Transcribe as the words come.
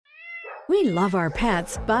We love our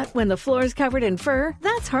pets, but when the floor's covered in fur,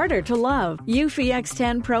 that's harder to love. Eufy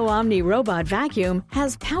X10 Pro Omni Robot Vacuum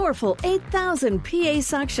has powerful 8,000 PA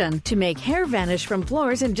suction to make hair vanish from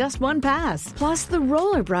floors in just one pass. Plus, the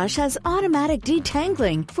roller brush has automatic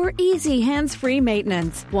detangling for easy hands-free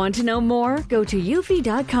maintenance. Want to know more? Go to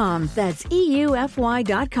eufy.com, that's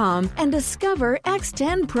EUFY.com, and discover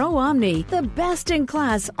X10 Pro Omni, the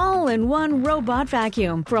best-in-class all-in-one robot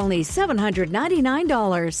vacuum for only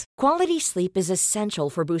 $799. Quality sleep is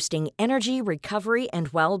essential for boosting energy, recovery, and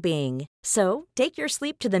well-being. So, take your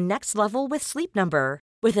sleep to the next level with Sleep Number.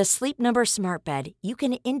 With a Sleep Number smart bed, you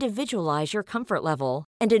can individualize your comfort level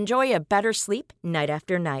and enjoy a better sleep night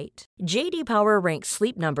after night. J.D. Power ranks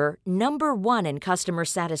Sleep Number number 1 in customer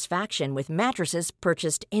satisfaction with mattresses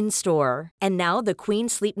purchased in-store. And now the Queen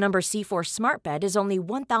Sleep Number C4 smart bed is only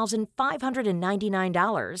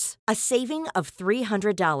 $1,599, a saving of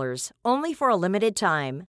 $300, only for a limited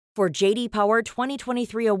time. For J.D. Power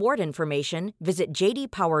 2023 award information, visit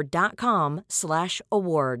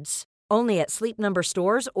jdpower.com/awards. Only at Sleep Number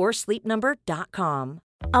stores or sleepnumber.com.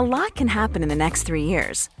 A lot can happen in the next 3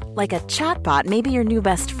 years. Like a chatbot may be your new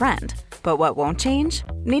best friend. But what won't change?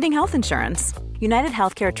 Needing health insurance. United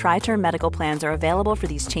Healthcare Tri-Term Medical Plans are available for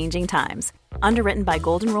these changing times. Underwritten by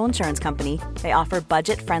Golden Rule Insurance Company, they offer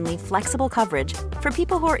budget-friendly, flexible coverage for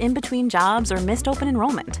people who are in between jobs or missed open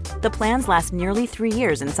enrollment. The plans last nearly 3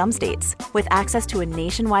 years in some states, with access to a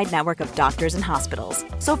nationwide network of doctors and hospitals.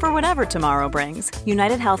 So for whatever tomorrow brings,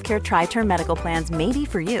 United Healthcare Tri-Term Medical Plans may be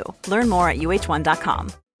for you. Learn more at uh1.com.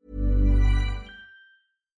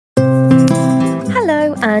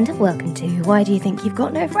 Hello and welcome to Why Do You Think You've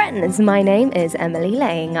Got No Friends? My name is Emily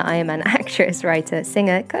Lang. I am an actress, writer,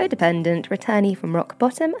 singer, codependent, returnee from rock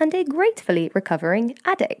bottom, and a gratefully recovering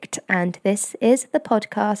addict. And this is the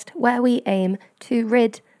podcast where we aim to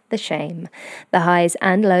rid the shame, the highs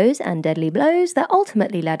and lows and deadly blows that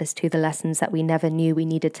ultimately led us to the lessons that we never knew we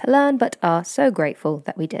needed to learn, but are so grateful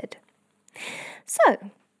that we did. So,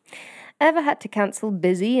 ever had to cancel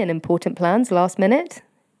busy and important plans last minute?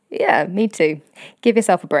 Yeah, me too. Give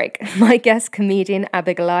yourself a break. My guest comedian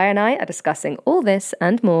Abigoliah and I are discussing all this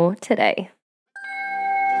and more today.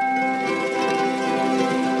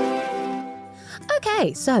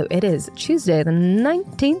 Okay, so it is Tuesday, the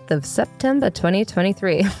 19th of September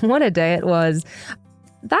 2023. What a day it was.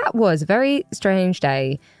 That was a very strange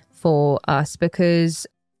day for us because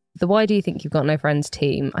the Why Do You Think You've Got No Friends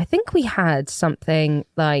team, I think we had something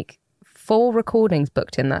like 4 recordings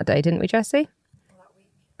booked in that day, didn't we, Jessie?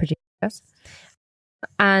 Producers.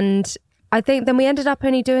 And I think then we ended up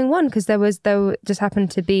only doing one because it was a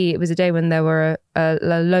day when there were a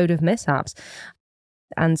load of mishaps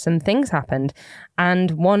and some things happened.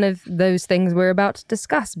 And one of those things we're about to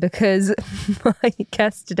discuss because my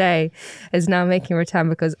guest today is now making a return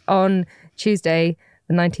because on Tuesday,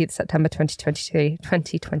 the 19th September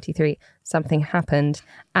 2023, something happened.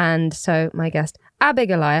 And so my guest,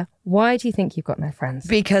 Abigoliah, why do you think you've got no friends?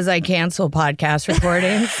 Because I cancel podcast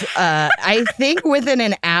recordings. I think within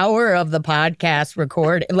an hour of the podcast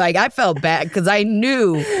record, like I felt bad because I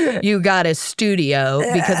knew you got a studio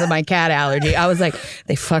because of my cat allergy. I was like,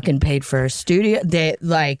 they fucking paid for a studio.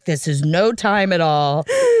 This is no time at all.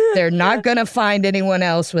 They're not going to find anyone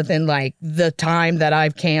else within like the time that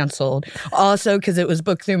I've canceled. Also, because it was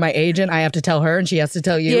booked through my agent, I have to tell her and she has to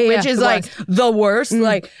tell you, which is like the worst.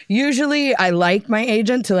 Like usually I like my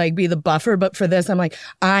agent to like be the buffer, but for this I'm like,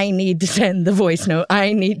 I need to send the voice note.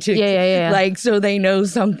 I need to like so they know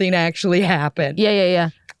something actually happened.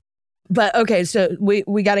 But okay, so we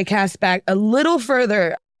got to cast back a little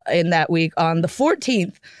further in that week. On the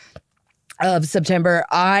 14th of September,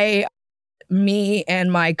 me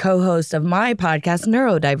and my co-host of my podcast,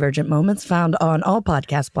 Neurodivergent Moments, found on all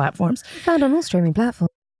podcast platforms. Found on all streaming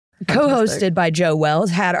platforms. Co-hosted by Joe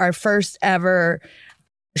Wells, had our first ever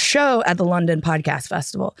show at the London Podcast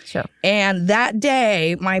Festival. Sure. And that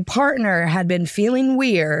day, my partner had been feeling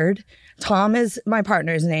weird. Tom is my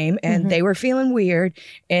partner's name, and they were feeling weird,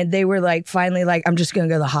 and they were like, finally, like, I'm just going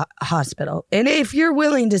to go to the hospital. And if you're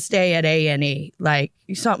willing to stay at A&E, like,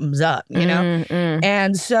 something's up, you know?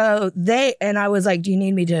 And so I was like, do you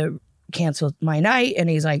need me to cancel my night? And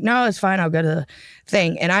he's like, no, it's fine. I'll go to the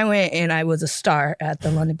thing. And I went and I was a star at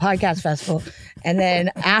the London Podcast Festival. And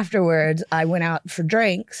then afterwards, I went out for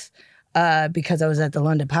drinks. Because I was at the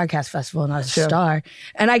London Podcast Festival and I was a star.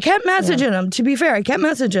 And I kept messaging him, to be fair, I kept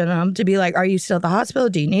messaging him to be like, are you still at the hospital?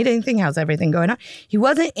 Do you need anything? How's everything going on? He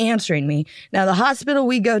wasn't answering me. Now, the hospital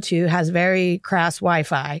we go to has very crass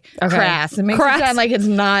Wi-Fi. Okay. Crass. It makes it sound like it's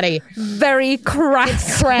naughty. Very crass.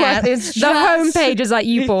 It's crass. It's the homepage is like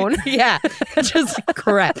YouPorn. Yeah, just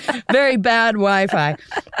correct. Very bad Wi-Fi.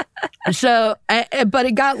 So, but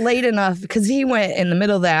it got late enough because he went in the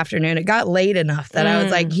middle of the afternoon. It got late enough that I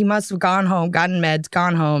was like, he must have gone home, gotten meds,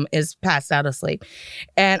 gone home, is passed out asleep.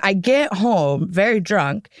 And I get home very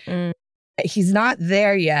drunk. He's not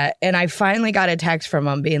there yet. And I finally got a text from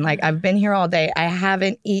him being like, I've been here all day. I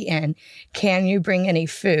haven't eaten. Can you bring any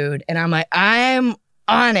food? And I'm like, I'm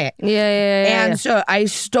on it. And so I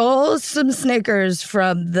stole some Snickers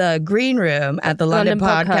from the green room at the London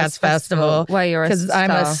Podcast Festival because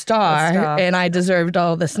I'm a star and I deserved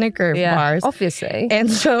all the Snicker bars, obviously.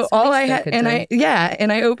 And so all I had,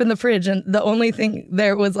 and I opened the fridge, and the only thing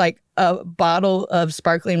there was like a bottle of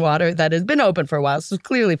sparkling water that has been open for a while, so it's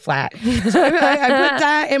clearly flat. So I put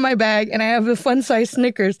that in my bag, and I have the fun-size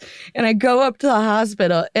Snickers, and I go up to the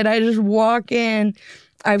hospital, and I just walk in.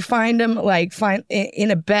 I find him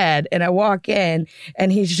in a bed, and I walk in,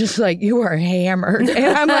 and he's just like, you are hammered.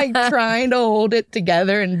 And I'm like trying to hold it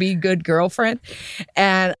together and be good girlfriend.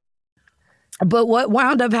 But what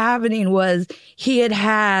wound up happening was he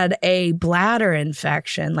had a bladder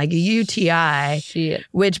infection, like a UTI,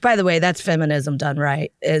 which, by the way, that's feminism done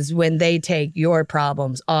right, is when they take your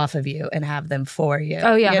problems off of you and have them for you.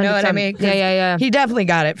 Oh, yeah. You know 100%. what I mean? Yeah. He definitely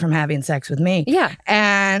got it from having sex with me. Yeah.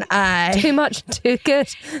 And too much, too good.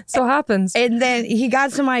 So happens. And then he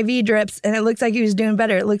got some IV drips, and it looks like he was doing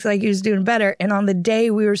better. And on the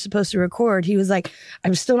day we were supposed to record, he was like,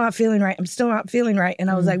 I'm still not feeling right.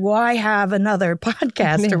 And I was like, well, I have another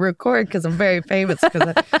podcast to record because I'm very famous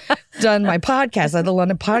because I've done my podcast at the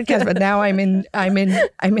London Podcast, but now I'm in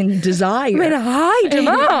desire. I'm in high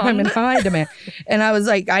demand. I'm in high demand. And I was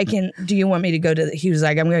like, do you want me to go to, he was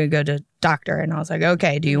like, I'm going to go to doctor. And I was like,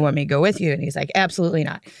 okay, do you want me to go with you? And he's like, absolutely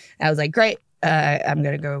not. I was like, great. I'm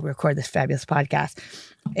going to go record this fabulous podcast.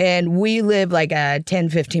 And we live like a 10,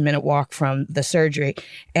 15-minute walk from the surgery.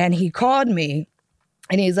 And he called me.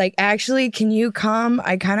 And he's like, actually, can you come?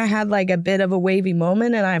 I kind of had like a bit of a wavy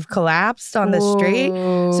moment and I've collapsed on the street.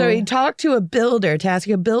 So he talked to a builder to ask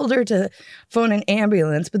a builder to phone an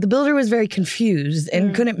ambulance. But the builder was very confused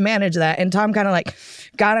and couldn't manage that. And Tom kind of like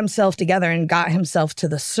got himself together and got himself to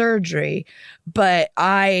the surgery. But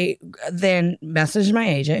I then messaged my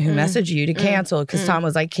agent who messaged you to cancel because Tom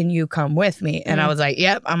was like, can you come with me? And I was like,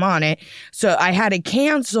 yep, I'm on it. So I had to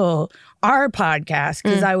cancel our podcast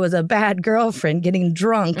because I was a bad girlfriend getting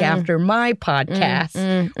drunk after my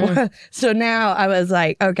podcast. So now I was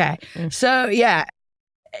like, okay. So yeah,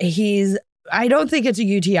 I don't think it's a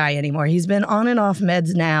UTI anymore. He's been on and off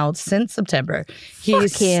meds now since September.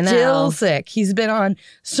 He's still sick. He's been on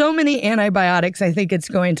so many antibiotics. I think it's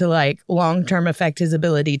going to like long-term affect his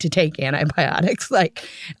ability to take antibiotics.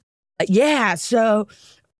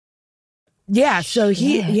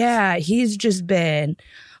 He's just been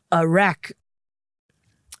a wreck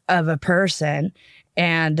of a person.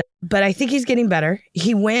 But I think he's getting better.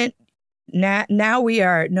 He went, now we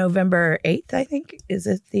are November 8th, I think. Is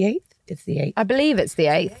it the 8th? It's the 8th. I believe it's the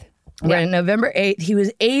 8th. We're in November 8th. He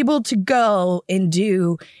was able to go and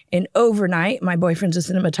do an overnight. My boyfriend's a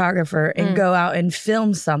cinematographer and go out and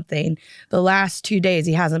film something. The last 2 days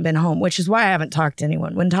he hasn't been home, which is why I haven't talked to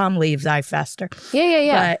anyone. When Tom leaves, I fester.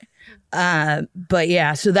 Yeah. But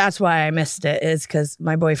yeah, so that's why I missed it, is because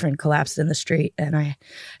my boyfriend collapsed in the street and I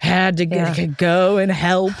had to go and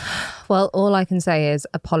help. Well, all I can say is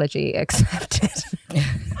apology accepted.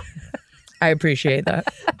 I appreciate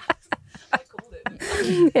that. I called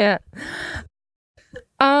it. Yeah.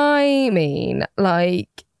 I mean,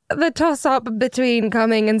 like, the toss-up between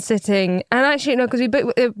coming and sitting, and actually, no, because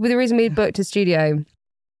the reason we booked a studio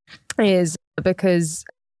is because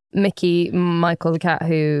Michael the cat,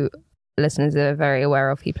 who listeners are very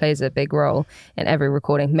aware of, he plays a big role in every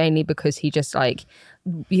recording, mainly because he just like,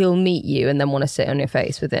 he'll meet you and then want to sit on your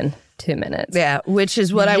face within 2 minutes. Yeah, which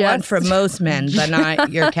is what I want from most men, but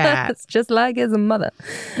not your cat. It's just like his mother.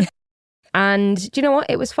 And do you know what?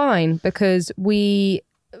 It was fine because we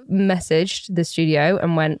messaged the studio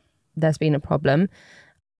and went, there's been a problem.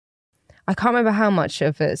 I can't remember how much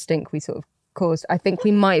of a stink we sort of caused. I think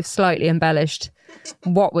we might have slightly embellished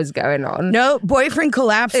what was going on. No, boyfriend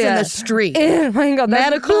collapsed in the street. Oh my God,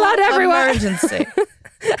 medical blood everywhere. Emergency.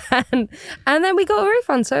 and then we got a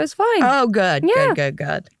refund, so it was fine. Oh, good. Yeah.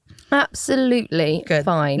 Good. Absolutely good.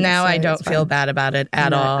 Fine. Now so I don't feel bad about it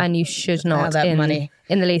at all. And you should not. That money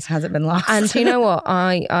in the least hasn't been lost. And do you know what?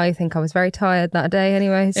 I think I was very tired that day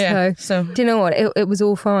anyway. So do you know what? It was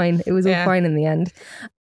all fine. It was all fine in the end.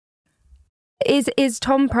 Is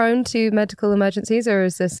Tom prone to medical emergencies, or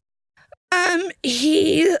is this? I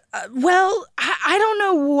don't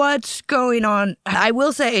know what's going on. I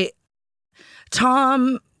will say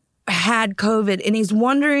Tom had COVID and he's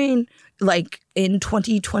wondering, like in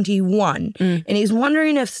 2021. And he's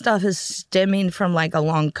wondering if stuff is stemming from like a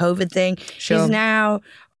long COVID thing. Sure.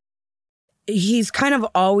 He's kind of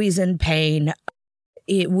always in pain.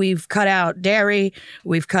 We've cut out dairy.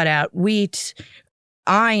 We've cut out wheat.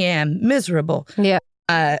 I am miserable. Yeah.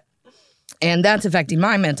 And that's affecting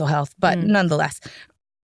my mental health. But nonetheless,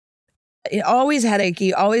 always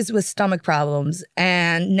headachy, always with stomach problems.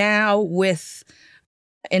 And now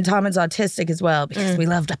and Tom is autistic as well because we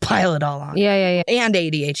love to pile it all on. Yeah. And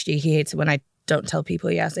ADHD. He hates it when I don't tell people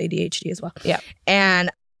he has ADHD as well. Yeah.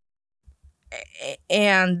 And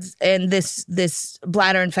this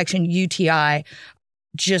bladder infection UTI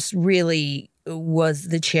just really was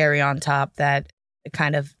the cherry on top that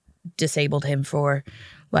kind of disabled him for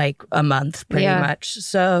like a month pretty much.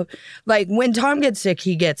 So like when Tom gets sick,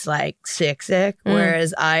 he gets like sick,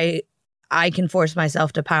 whereas I can force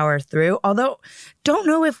myself to power through. Although don't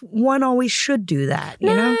know if one always should do that,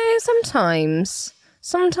 you know? Sometimes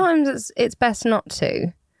it's best not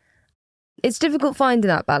to. It's difficult finding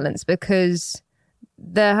that balance because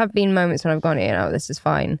there have been moments when I've gone, this is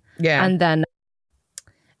fine. Yeah. And then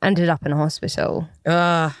ended up in a hospital.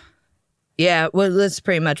 Yeah, well, that's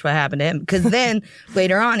pretty much what happened to him. Because then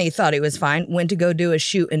later on, he thought he was fine, went to go do a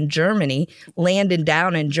shoot in Germany, landed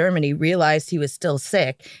down in Germany, realized he was still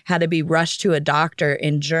sick, had to be rushed to a doctor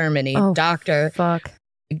in Germany. Doctor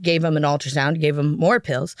gave him an ultrasound, gave him more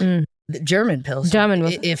pills. German pills.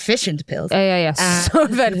 Efficient pills. Yeah. So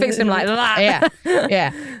that fixed him like that.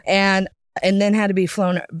 Yeah. And then had to be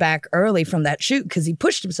flown back early from that shoot because he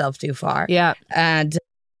pushed himself too far. Yeah. And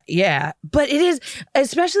yeah, but it is,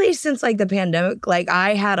 especially since like the pandemic, like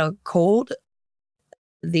I had a cold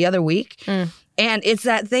the other week and it's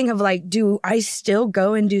that thing of like, do I still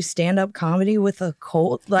go and do stand-up comedy with a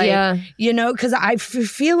cold? Like, you know, because I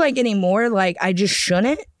feel like anymore, like I just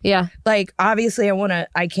shouldn't. Yeah. Like, obviously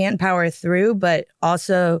I can power through, but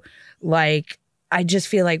also like, I just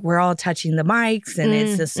feel like we're all touching the mics and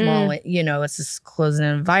it's a small, it's this closed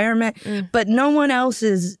environment, but no one else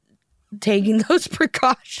is taking those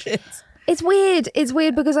precautions. It's weird. It's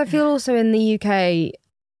weird because I feel also in the UK,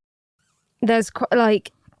 there's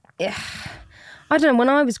like, I don't know, when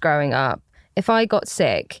I was growing up, if I got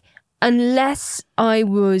sick, unless I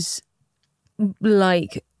was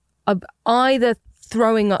like either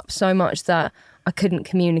throwing up so much that I couldn't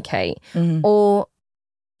communicate or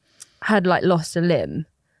had like lost a limb,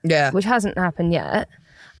 which hasn't happened yet.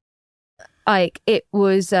 Like it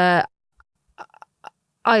was, I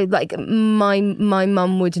like my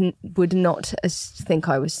mum would not think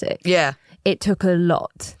I was sick. Yeah, it took a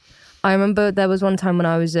lot. I remember there was one time when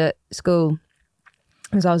I was at school,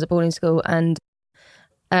 because I was at boarding school, and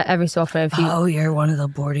every so often, you're one of the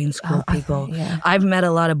boarding school people. I've met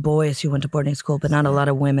a lot of boys who went to boarding school, but not a lot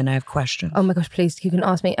of women. I have questions. Oh my gosh, please, you can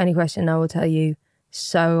ask me any question, and I will tell you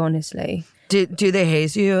so honestly. Do they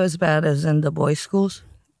haze you as bad as in the boys' schools?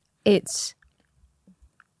 But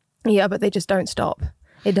they just don't stop.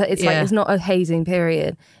 It's like it's not a hazing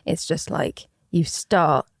period. It's just like you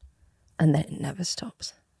start and then it never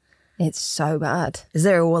stops. It's so bad. Is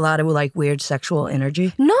there a lot of like weird sexual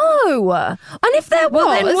energy? No. And if there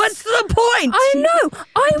was, then what's the point? I know.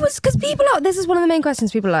 Because people are, this is one of the main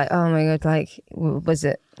questions. People are like, oh my God, like, was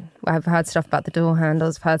it, I've heard stuff about the door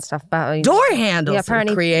handles, I've heard stuff about... Door handles? Yeah,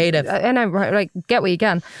 apparently. Creative. I know, right, like, get what you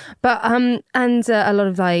can. But, and a lot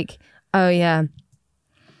of like, oh yeah,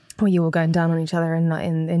 well, you were going down on each other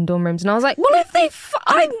in dorm rooms. And I was like, well, if they...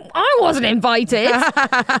 I wasn't invited.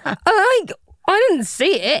 I didn't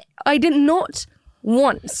see it. I did not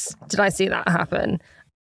once did I see that happen.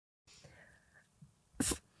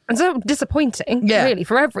 And so disappointing, really,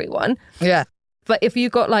 for everyone. Yeah. But if you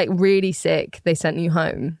got like really sick, they sent you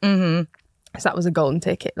home. So that was a golden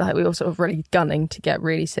ticket. Like we were sort of really gunning to get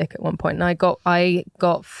really sick at one point. And I got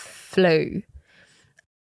flu.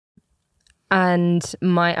 And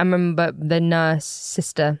I remember the nurse,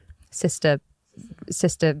 sister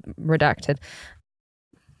redacted,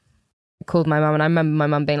 called my mum, and I remember my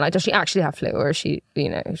mum being like, does she actually have flu, or is she,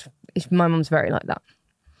 my mum's very like that.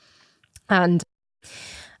 And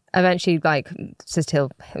eventually, like, sister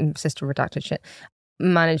redacted shit,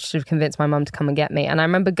 managed to convince my mum to come and get me. And I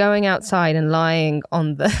remember going outside and lying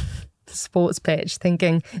on the sports pitch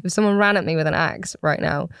thinking, if someone ran at me with an axe right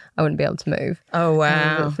now, I wouldn't be able to move. Oh,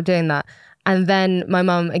 wow. For doing that. And then my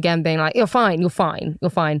mum again being like, you're fine.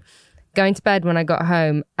 Going to bed when I got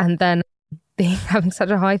home, and then having such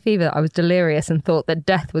a high fever that I was delirious and thought that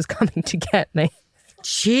death was coming to get me.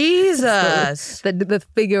 Jesus. The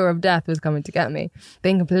figure of death was coming to get me.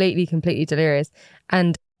 Being completely delirious.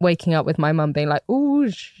 And waking up with my mum being like, "Oh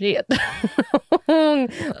shit,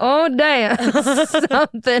 oh damn,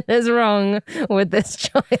 something is wrong with this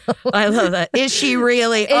child." I love that. Is she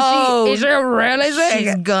really? Is she really sick?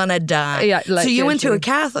 She's gonna die. Yeah. So you went to a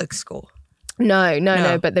Catholic school?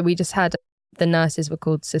 No. But then we just had. The nurses were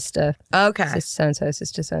called sister. Okay. Sister so-and-so,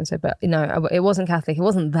 sister so-and-so. But no, it wasn't Catholic. It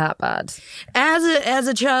wasn't that bad. As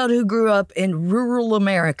a child who grew up in rural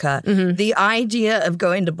America, the idea of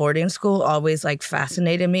going to boarding school always like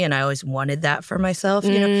fascinated me, and I always wanted that for myself,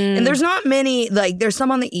 you know. And there's not many, like there's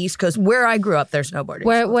some on the East Coast. Where I grew up, there's no boarding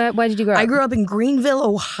schools. Where did you grow up? I grew up in Greenville,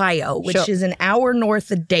 Ohio, which is an hour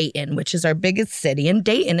north of Dayton, which is our biggest city. And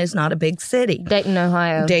Dayton is not a big city. Dayton,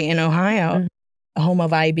 Ohio. Home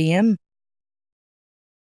of IBM.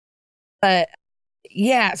 But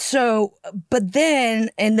yeah, so, but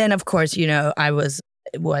then of course, you know, I was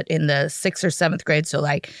in the 6th or 7th grade. So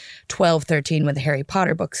like 12, 13 when the Harry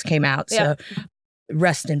Potter books came out. So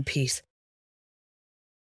rest in peace.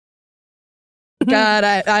 God,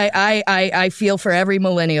 I feel for every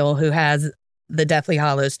millennial who has the Deathly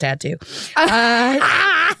Hallows tattoo.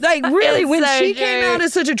 Like really, when she came out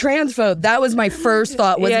as such a transphobe, that was my first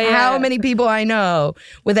thought was how many people I know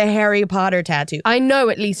with a Harry Potter tattoo. I know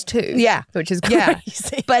at least 2. Yeah. Which is crazy.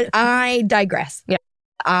 Yeah. But I digress. Yeah.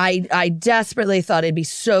 I desperately thought it'd be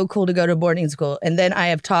so cool to go to boarding school. And then I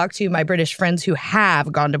have talked to my British friends who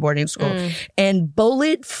have gone to boarding school and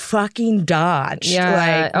bullet fucking dodged.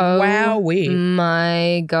 Yeah. Like, wowee.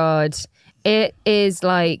 My God. It is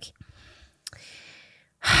like...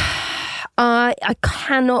 I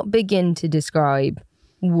cannot begin to describe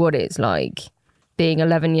what it's like being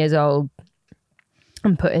 11 years old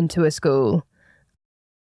and put into a school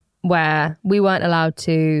where we weren't allowed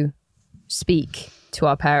to speak to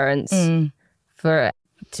our parents to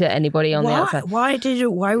anybody on the outside.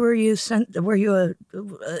 Why were you sent? Were you a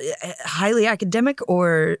highly academic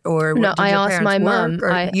or no? I asked my mum.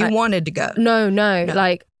 You wanted to go? No.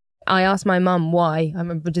 Like I asked my mum why. I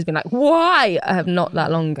remember just being like, "Why?" I have not that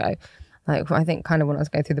long ago. Like, I think kind of when I was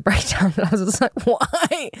going through the breakdown, I was just like,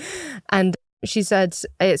 why? And she said,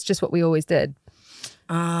 it's just what we always did.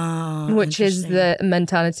 Oh, which is the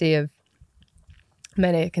mentality of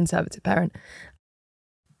many a conservative parent.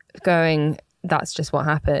 Going, that's just what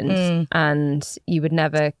happened. And you would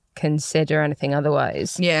never consider anything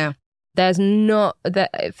otherwise. Yeah.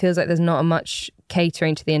 It feels like there's not much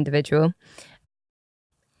catering to the individual.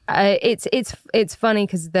 It's funny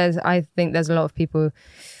because I think there's a lot of people...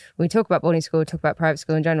 We talk about boarding school, talk about private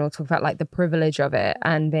school in general, talk about like the privilege of it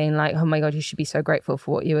and being like, oh my God, you should be so grateful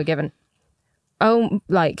for what you were given. Oh,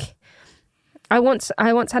 like I once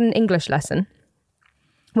had an English lesson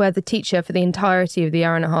where the teacher for the entirety of the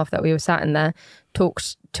hour and a half that we were sat in there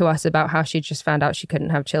talked to us about how she just found out she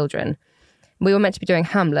couldn't have children. We were meant to be doing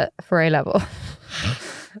Hamlet for A-level.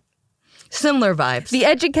 Similar vibes. The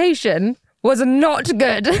education was not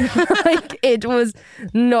good. Like it was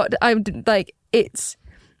not,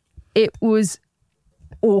 it was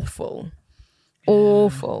awful.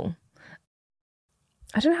 Awful.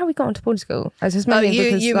 I don't know how we got into boarding school. I just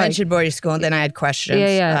you mentioned boarding school and then I had questions.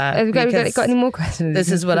 Yeah. Have you got any more questions? This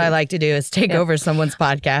is what I like to do is take over someone's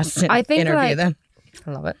podcast and interview them.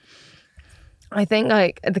 I love it. I think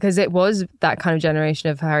because it was that kind of generation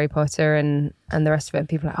of Harry Potter and the rest of it. And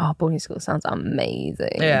people are like, oh, boarding school sounds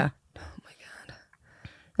amazing. Yeah. Oh my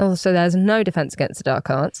God. Also, there's no defense against the dark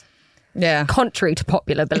arts. Yeah. Contrary to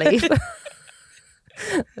popular belief.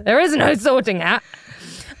 There is no sorting hat.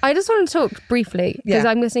 I just want to talk briefly because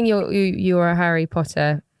I'm guessing you're a Harry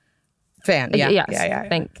Potter fan. Yeah. Yes. Yeah.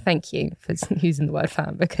 Thank you for using the word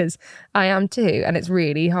fan because I am too, and it's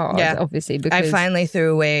really hard. Yeah. Obviously, because I finally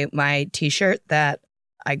threw away my T-shirt that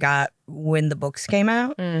I got when the books came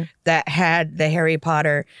out that had the Harry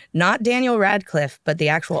Potter, not Daniel Radcliffe, but the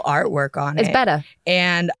actual artwork on it. It's better.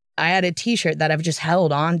 And I had a T-shirt that I've just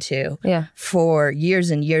held on to for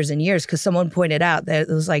years and years and years because someone pointed out that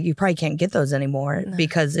it was like, you probably can't get those anymore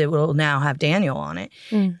because it will now have Daniel on it.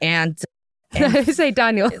 And say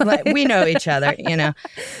Daniel. Like, we know each other, you know.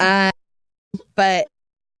 But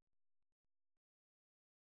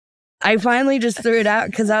I finally just threw it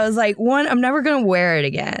out because I was like, one, I'm never going to wear it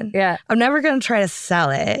again. Yeah. I'm never going to try to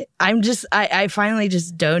sell it. I finally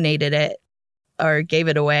just donated it. Or gave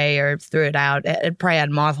it away or threw it out. It probably had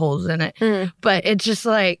moth holes in it. But it's just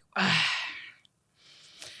like,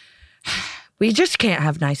 we just can't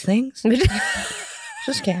have nice things.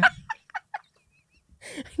 Just can't.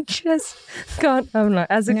 Just can't have nice.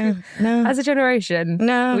 As a generation,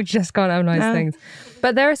 we just can't have nice things.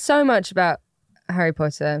 But there is so much about Harry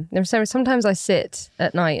Potter. Sometimes I sit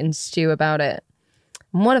at night and stew about it.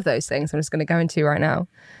 And one of those things I'm just going to go into right now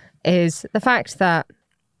is the fact that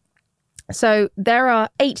So there are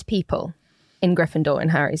 8 people in Gryffindor in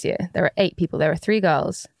Harry's year. There are 8 people. There are 3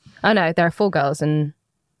 girls. Oh no, there are 4 girls and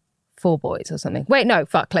 4 boys or something. Wait, no,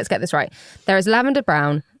 fuck, let's get this right. There is Lavender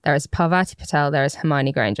Brown, there is Parvati Patel, there is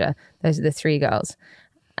Hermione Granger. Those are the 3 girls.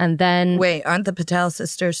 And then... Wait, aren't the Patel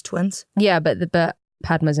sisters twins? Yeah, but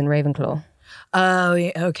Padma's in Ravenclaw.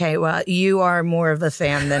 Oh, okay. Well, you are more of a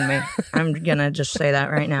fan than me. I'm going to just say that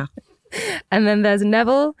right now. And then there's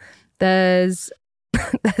Neville. There's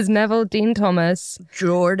Neville, Dean Thomas.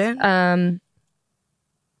 Jordan?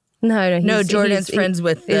 No, Jordan's friends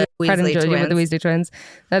with the Weasley twins. With the Weasley twins.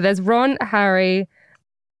 No, there's Ron, Harry,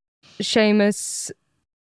 Seamus...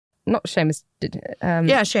 Not Seamus.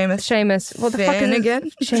 Seamus. Seamus. What the fuck is it?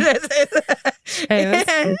 Again? Seamus.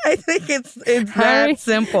 I think it's Harry, that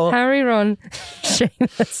simple. Harry, Ron,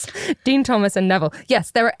 Seamus, Dean Thomas, and Neville.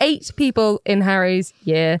 Yes, there are 8 people in Harry's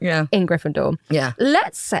year in Gryffindor. Yeah.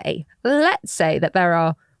 Let's say that there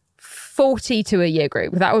are 40 to a year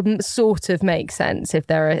group. That would sort of make sense if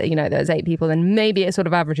there are, there's 8 people, then maybe it sort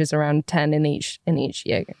of averages around 10 in each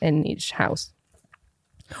year, in each house.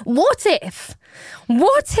 What if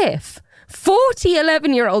 40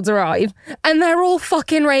 11-year-olds arrive and they're all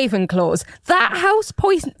fucking Ravenclaws? That house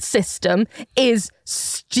point system is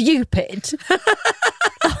stupid.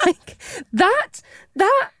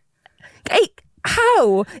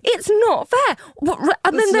 How? It's not fair.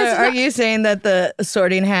 Are you saying that the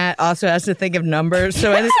sorting hat also has to think of numbers?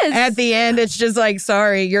 So at the end, it's just like,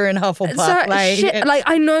 sorry, you're in Hufflepuff.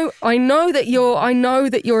 I know that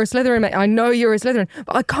you're a Slytherin, mate. I know you're a Slytherin,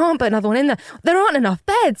 but I can't put another one in there. There aren't enough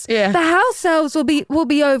beds. Yeah. The house elves will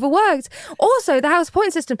be overworked. Also, the house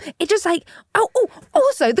point system. It just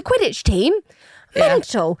also the Quidditch team.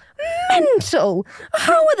 Mental.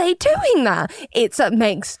 How are they doing that? It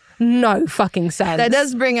makes no fucking sense. That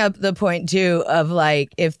does bring up the point too of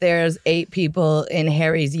like, if there's 8 people in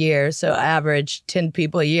Harry's year, so average 10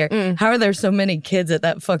 people a year, how are there so many kids at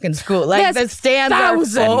that fucking school? Like the stands are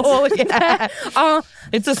full. Yeah.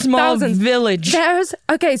 It's a small village.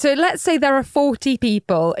 So let's say there are 40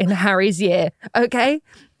 people in Harry's year, okay?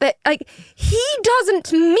 But he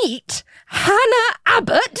doesn't meet Hannah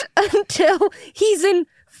Abbott until he's in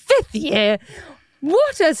 5th year.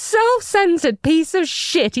 What a self-centered piece of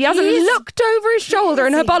shit. He hasn't looked over his shoulder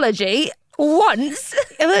in herbology once.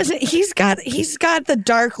 Listen, he's got the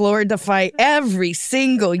Dark Lord to fight every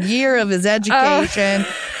single year of his education.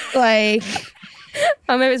 Maybe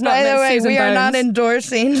it's not. By the way, Susan we Bones. are not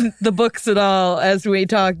endorsing the books at all as we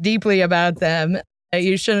talk deeply about them.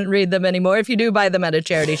 You shouldn't read them anymore. If you do, buy them at a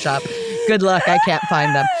charity shop. Good luck. I can't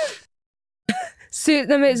find them.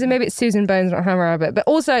 Maybe it's Susan Bones, not Hannah Abbott. But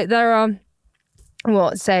also there are...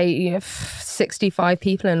 65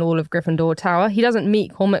 people in all of Gryffindor Tower. He doesn't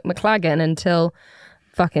meet Cormac McLaggen until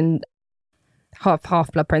fucking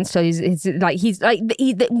Half-Blood Prince. So it's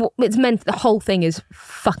meant the whole thing is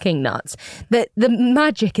fucking nuts. The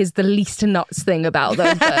magic is the least nuts thing about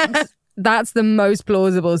those books. That's the most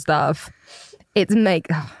plausible stuff. Fun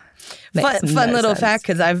little fact,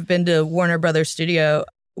 because I've been to Warner Brothers Studio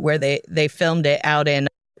where they filmed it out in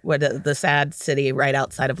the sad city right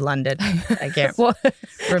outside of London. I can't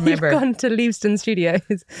remember. You've gone to Leavesden Studios,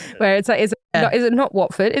 where is it not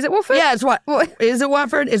Watford? Is it Watford? Yeah, it's what? Is it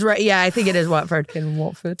Watford? Is right? Yeah, I think it is Watford. In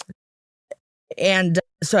Watford. And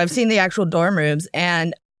so I've seen the actual dorm rooms,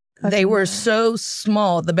 and they were so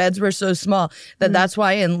small. The beds were so small that that's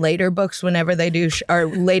why in later books, whenever they do or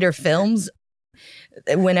later films,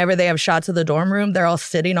 whenever they have shots of the dorm room, they're all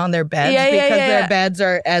sitting on their beds because their beds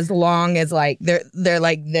are as long as they're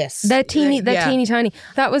like this. They're teeny. They're teeny tiny.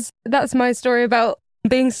 That's my story about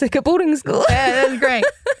being sick at boarding school. Yeah, that was great.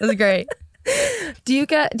 That was great.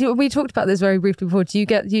 We talked about this very briefly before. Do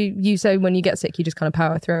you say when you get sick, you just kind of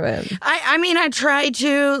power through it? I mean, I try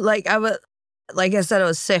to. Like I said, I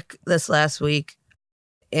was sick this last week,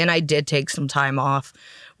 and I did take some time off,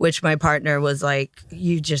 which my partner was like,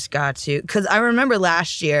 you just got to. Because I remember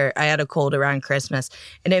last year I had a cold around Christmas,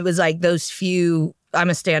 and it was like those few, I'm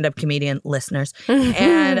a stand-up comedian, listeners,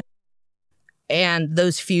 and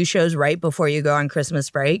those few shows right before you go on Christmas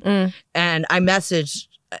break. And I messaged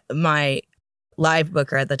my live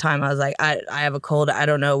booker at the time. I was like, I have a cold. I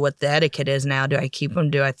don't know what the etiquette is now. Do I keep them?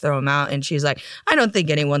 Do I throw them out? And she's like, I don't think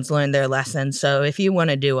anyone's learned their lesson. So if you want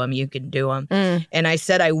to do them, you can do them. And I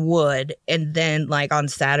said I would. And then on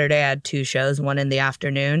Saturday, I had 2 shows, one in the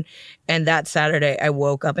afternoon. And that Saturday, I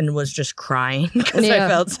woke up and was just crying because I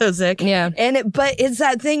felt so sick. Yeah. But it's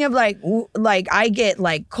that thing of I get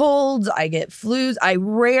colds, I get flus. I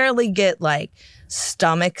rarely get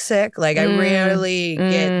stomach sick. Like I rarely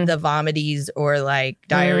get the vomities or like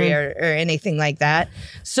diarrhea or anything like that.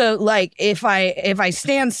 So like if I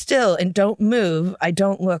stand still and don't move, I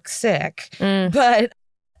don't look sick. But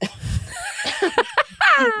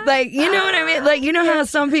like, you know what I mean? Like, you know how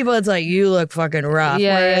some people, it's like, you look fucking rough.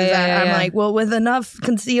 Whereas I'm like, well, with enough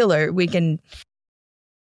concealer, we can.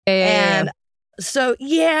 And so,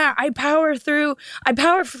 yeah, I power through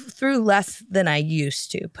less than I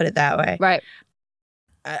used to, put it that way. Right.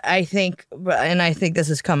 I think, and I think this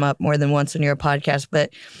has come up more than once in your podcast,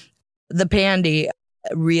 but the pandy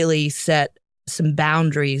really set some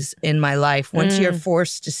boundaries in my life. Once you're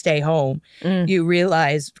forced to stay home, you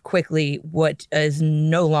realize quickly what is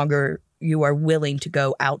no longer you are willing to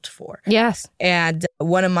go out for. Yes. And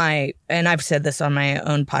and I've said this on my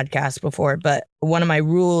own podcast before, but one of my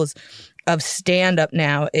rules of stand-up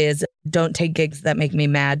now is don't take gigs that make me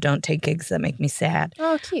mad, don't take gigs that make me sad.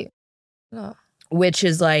 Oh, cute. Oh. Which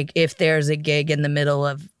is like if there's a gig in the middle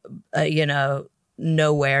of,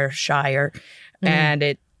 nowhere, Shire, and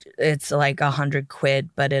it's like $100,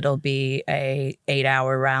 but it'll be a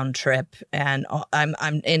 8-hour round trip. And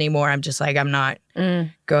I'm just like, I'm not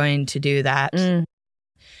going to do that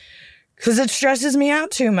because it stresses me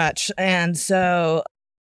out too much. And so,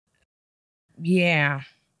 yeah.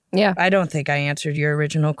 I don't think I answered your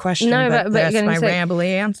original question. No, but that's my rambly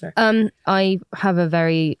answer. I have a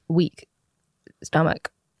very weak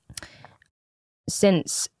stomach.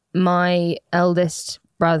 Since my eldest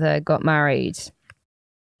brother got married,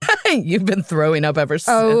 you've been throwing up ever since.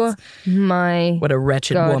 Oh my! What a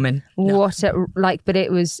wretched woman! No. But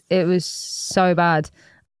it was so bad.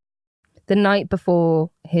 The night before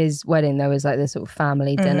his wedding, there was like this sort of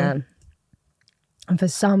family dinner, and for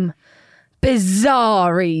some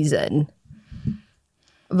bizarre reason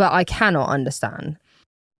that I cannot understand,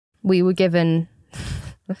 we were given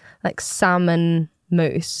like salmon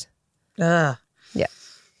mousse. Yeah.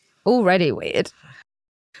 Already weird.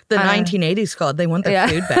 The 1980s called. They want their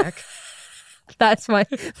food back. That's my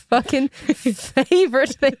fucking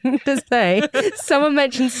favorite thing to say. Someone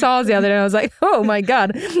mentioned SARS the other day. I was like, oh my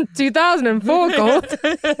God, 2004 called.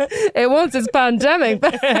 It wants its pandemic.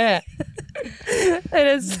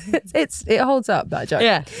 It holds up, that joke.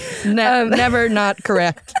 Yeah. Never not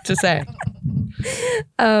correct to say.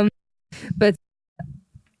 But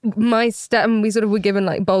we sort of were given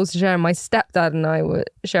like bowls to share, and my stepdad and I were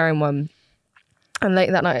sharing one. And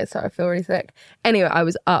late that night, I started to feel really sick. Anyway, I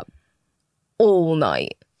was up all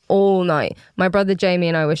night. My brother Jamie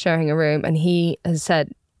and I were sharing a room, and he said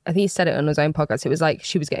it on his own podcast. It was like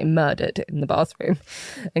she was getting murdered in the bathroom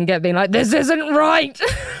and being like, this isn't right.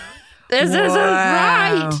 This isn't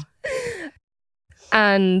right.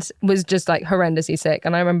 And was just like horrendously sick.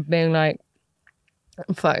 And I remember being like,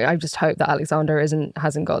 fuck, I just hope that Alexander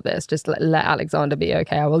hasn't got this. Just let Alexander be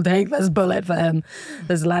okay. I will take this bullet for him.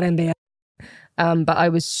 Just let him be. But I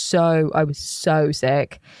was so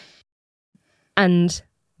sick. And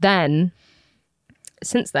then,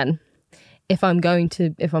 since then, if I'm going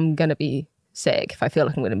to be sick, if I feel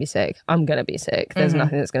like I'm going to be sick, I'm going to be sick. There's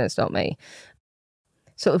nothing that's going to stop me.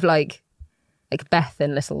 Sort of like Beth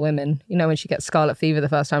in Little Women, you know, when she gets scarlet fever the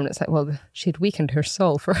first time, and it's like, well, she'd weakened her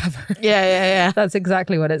soul forever. Yeah. That's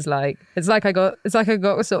exactly what it's like. It's like I got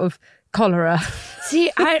sort of cholera.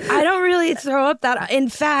 See, I don't really throw up that. In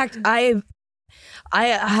fact, I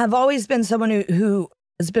have always been someone who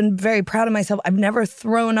has been very proud of myself. I've never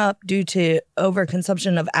thrown up due to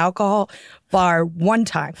overconsumption of alcohol, bar one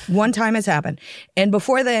time. One time it's happened. And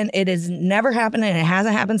before then, it has never happened, and it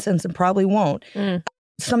hasn't happened since, and probably won't.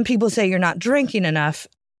 Some people say you're not drinking enough.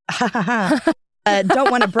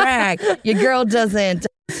 Don't want to brag. Your girl doesn't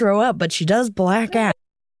throw up, but she does black out.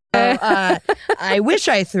 So, I wish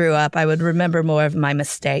I threw up. I would remember more of my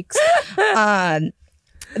mistakes. The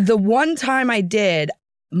one time I did,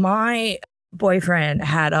 my boyfriend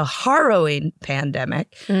had a harrowing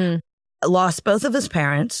pandemic, lost both of his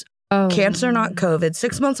parents, cancer, not COVID,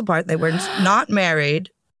 6 months apart. They were not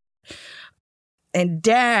married. And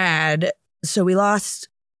dad, so we lost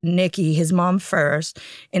Nikki, his mom first,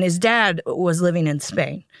 and his dad was living in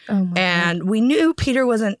Spain. And we knew Peter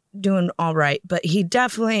wasn't doing all right, but he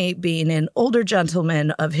definitely, being an older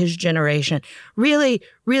gentleman of his generation, really,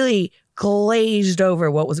 really glazed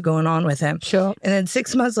over what was going on with him. Sure. And then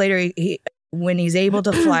 6 months later, when he's able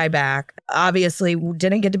to fly back, obviously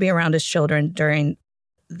didn't get to be around his children during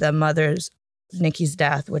the mother's, Nikki's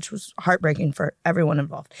death, which was heartbreaking for everyone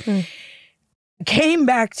involved. Came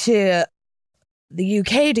back to the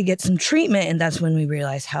UK to get some treatment, and that's when we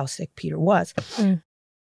realized how sick Peter was.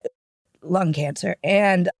 Lung cancer.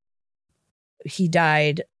 And he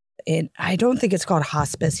died I don't think it's called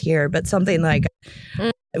hospice here, but something like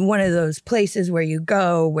one of those places where you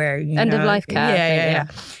go where end of life care. Yeah.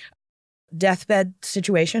 Deathbed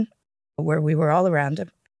situation where we were all around him,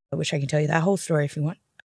 which I can tell you that whole story if you want,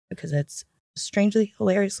 because it's strangely,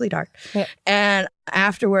 hilariously dark. Yeah. And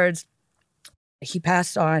afterwards, he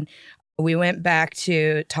passed on. We went back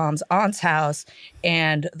to Tom's aunt's house,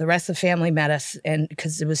 and the rest of the family met us, and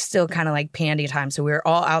because it was still kind of like pandy time, so we were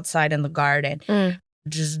all outside in the garden,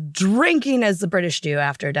 just drinking as the British do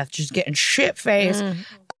after death, just getting shit-faced.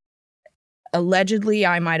 Allegedly,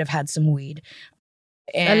 I might have had some weed.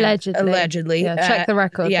 Allegedly. Yeah, check the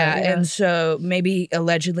record. Yeah, and so maybe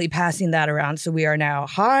allegedly passing that around. So we are now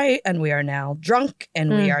high, and we are now drunk,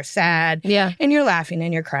 and we are sad. Yeah. And you're laughing,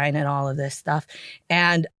 and you're crying, and all of this stuff.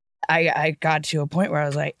 And I got to a point where I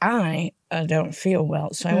was like, I don't feel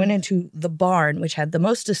well. So I went into the barn, which had the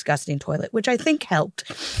most disgusting toilet, which I think helped.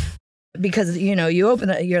 Because, you open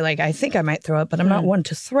it, you're like, I think I might throw up, but I'm not one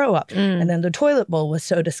to throw up. And then the toilet bowl was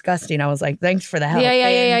so disgusting. I was like, thanks for the help.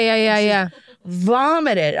 Yeah.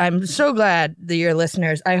 Vomited. I'm so glad that your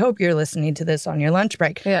listeners, I hope you're listening to this on your lunch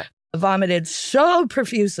break. Yeah. Vomited so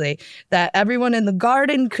profusely that everyone in the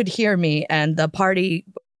garden could hear me, and the party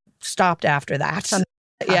stopped after that. Fantastic.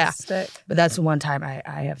 Yeah. But that's the one time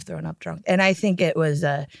I have thrown up drunk. And I think it was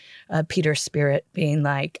a Peter spirit being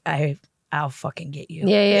like, I'll fucking get you.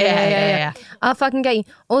 Yeah. I'll fucking get you.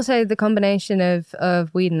 Also, the combination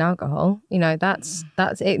of weed and alcohol, that's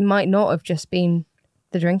it might not have just been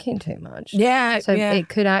the drinking too much. Yeah. So it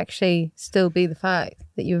could actually still be the fact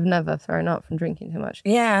that you've never thrown up from drinking too much.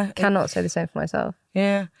 Yeah. Cannot say the same for myself.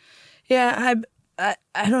 Yeah. Yeah. I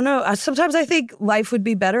don't know. Sometimes I think life would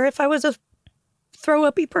be better if I was a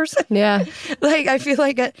throw-uppy person. Yeah. I feel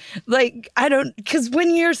like I don't, because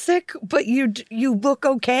when you're sick, but you look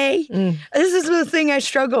okay. This is the thing I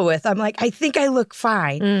struggle with. I'm like, I think I look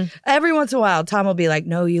fine. Every once in a while, Tom will be like,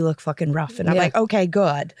 no, you look fucking rough. And I'm like, okay,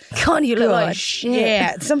 good. God, you look like shit.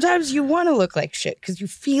 Yeah. Sometimes you want to look like shit because you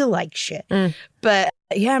feel like shit. But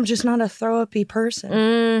yeah, I'm just not a throw-uppy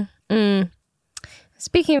person.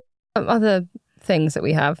 Speaking of other things that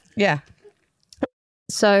we have. Yeah.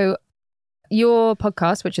 So your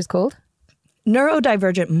podcast, which is called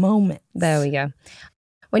Neurodivergent Moments. There we go.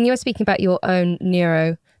 When you were speaking about your own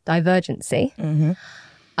neurodivergency,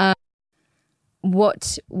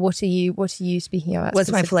 what are you speaking about?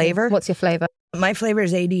 What's my flavor? What's your flavor? My flavor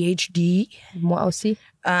is ADHD. What else?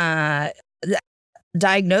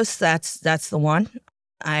 Diagnosed. That's the one.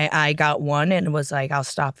 I got one and was like, I'll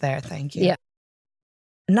stop there. Thank you. Yeah.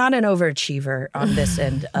 Not an overachiever on this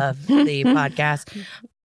end of the podcast.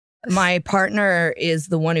 My partner is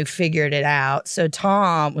the one who figured it out. So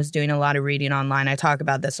Tom was doing a lot of reading online. I talk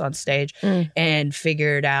about this on stage and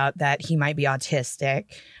figured out that he might be autistic,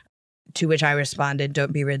 to which I responded,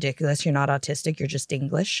 don't be ridiculous. You're not autistic. You're just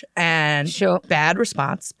English. And bad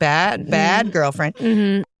response, bad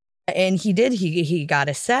girlfriend. And he did. He got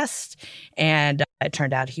assessed, and it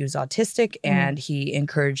turned out he was autistic, and he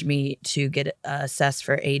encouraged me to get assessed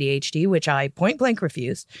for ADHD, which I point blank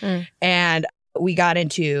refused. And we got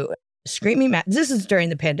into screaming match. This is during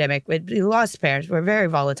the pandemic. We lost parents. We're very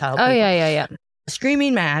volatile people. Yeah.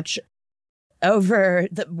 Screaming match over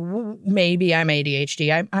maybe I'm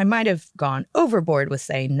ADHD. I might have gone overboard with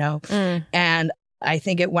saying no. And I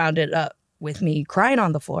think it wound it up with me crying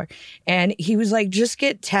on the floor. And he was like, just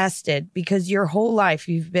get tested, because your whole life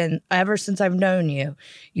ever since I've known you,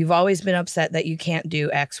 you've always been upset that you can't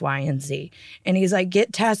do X, Y, and Z. And he's like,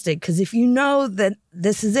 get tested, because if you know that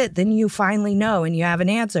this is it, then you finally know and you have an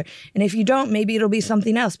answer. And if you don't, maybe it'll be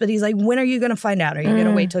something else. But he's like, when are you going to find out? Are you going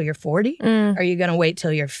to wait till you're 40? Are you going to wait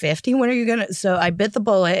till you're 50? When are you going to? So I bit the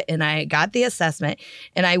bullet and I got the assessment,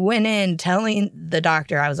 and I went in telling the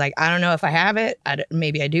doctor, I was like, I don't know if I have it.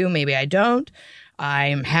 Maybe I do, maybe I don't.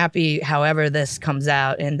 I'm happy however this comes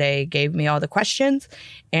out. And they gave me all the questions,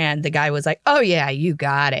 and the guy was like, oh yeah, you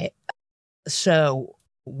got it. So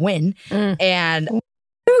win. And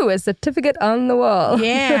a certificate on the wall.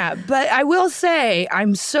 Yeah, but I will say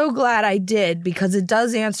I'm so glad I did, because it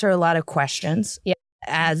does answer a lot of questions. Yeah.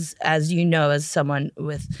 As you know, as someone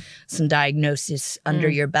with some diagnosis under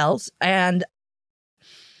your belt. And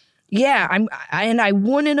yeah, I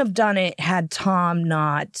wouldn't have done it had Tom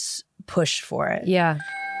not pushed for it. Yeah.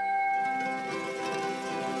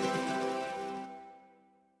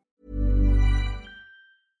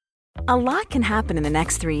 A lot can happen in the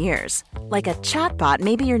next 3 years. Like a chatbot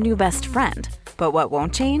may be your new best friend. But what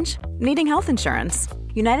won't change? Needing health insurance.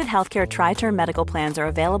 United Healthcare Tri-Term Medical Plans are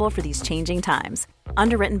available for these changing times.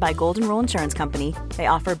 Underwritten by Golden Rule Insurance Company, they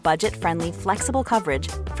offer budget-friendly, flexible coverage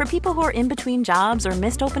for people who are in between jobs or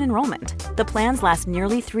missed open enrollment. The plans last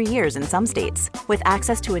nearly 3 years in some states, with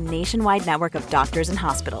access to a nationwide network of doctors and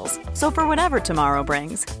hospitals. So for whatever tomorrow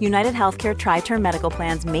brings, United Healthcare Tri-Term Medical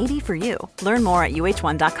Plans may be for you. Learn more at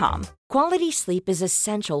uh1.com. Quality sleep is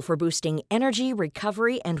essential for boosting energy,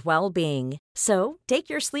 recovery, and well-being. So, take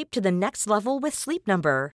your sleep to the next level with Sleep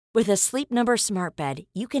Number. With a Sleep Number smart bed,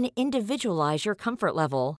 you can individualize your comfort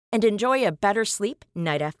level and enjoy a better sleep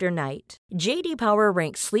night after night. J.D. Power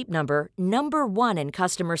ranks Sleep Number number 1 in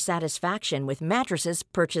customer satisfaction with mattresses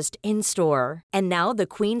purchased in-store. And now the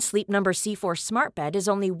Queen Sleep Number C4 smart bed is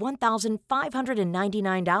only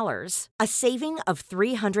 $1,599, a saving of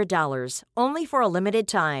 $300, only for a limited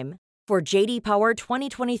time. For J.D. Power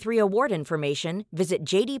 2023 award information, visit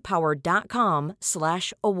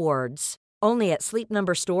jdpower.com/awards. Only at Sleep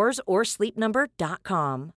Number stores or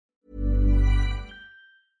sleepnumber.com.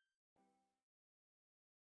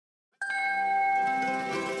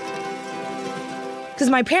 Because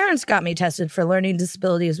my parents got me tested for learning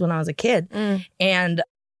disabilities when I was a kid. And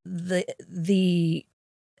the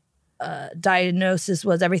diagnosis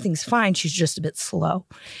was everything's fine, she's just a bit slow.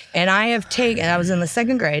 And I was in the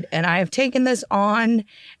 2nd grade, and I have taken this on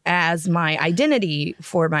as my identity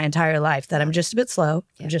for my entire life, that I'm just a bit slow,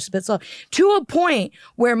 I'm just a bit slow, to a point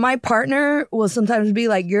where my partner will sometimes be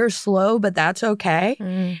like, you're slow, but that's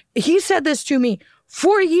okay. He said this to me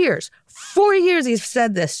for years. 4 years he's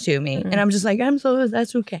said this to me. And I'm just like, I'm slow,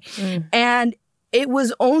 that's okay. And it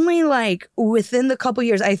was only like within the couple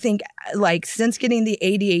years, I think, like since getting the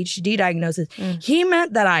ADHD diagnosis, he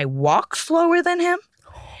meant that I walk slower than him.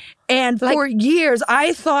 And for years,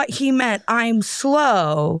 I thought he meant I'm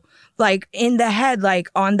slow, like in the head, like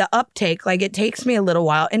on the uptake, like it takes me a little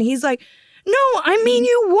while. And he's like, no, I mean,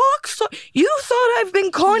 you walk slow. You thought I've been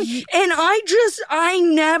calling. And I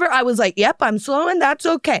was like, yep, I'm slow and that's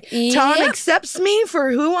okay. Tom accepts me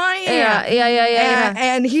for who I am. Yeah.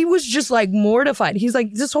 And he was just like mortified. He's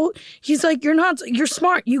like, you're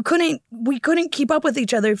smart. We couldn't keep up with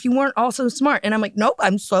each other if you weren't also smart. And I'm like, nope,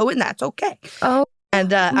 I'm slow and that's okay. Oh.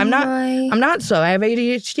 And I'm not slow. I have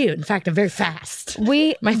ADHD. In fact, I'm very fast.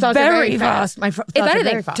 My thoughts are very fast. My thoughts if are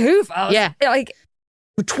anything, very fast. too fast. Yeah. Like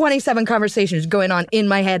 27 conversations going on in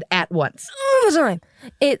my head at once. All the time.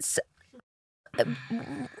 It's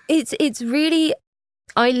really,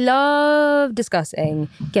 I love discussing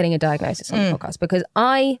getting a diagnosis on the podcast because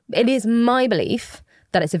it is my belief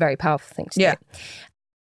that it's a very powerful thing to do.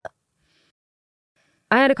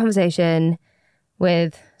 I had a conversation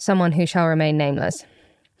with someone who shall remain nameless,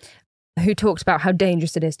 who talked about how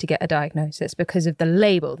dangerous it is to get a diagnosis because of the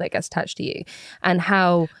label that gets attached to you and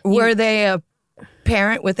how... Were they a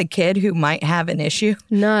parent with a kid who might have an issue?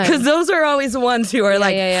 No. Because those are always the ones who are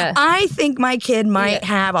I think my kid might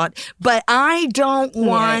have on, but I don't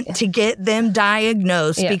want to get them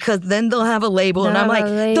diagnosed because then they'll have a label. And I'm like,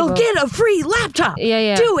 they'll get a free laptop.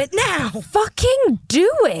 Do it now. Fucking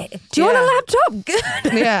do it. Do you want a laptop? Good.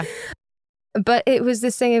 Yeah. But it was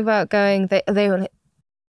this thing about going, they were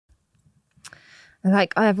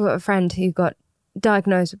like, I have a friend who got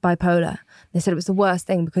diagnosed with bipolar. They said it was the worst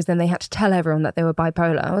thing because then they had to tell everyone that they were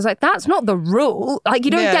bipolar. I was like, that's not the rule. Like,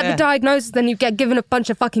 you don't get the diagnosis, then you get given a bunch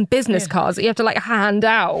of fucking business cards that you have to like hand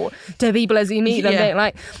out to people as you meet them. Being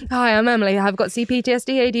like, hi, I'm Emily. I've got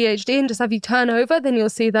CPTSD, ADHD, and just have you turn over. Then you'll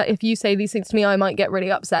see that if you say these things to me, I might get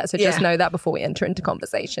really upset. So just know that before we enter into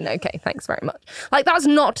conversation. Okay, thanks very much. Like, that's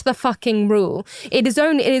not the fucking rule. It is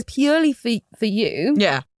purely for you.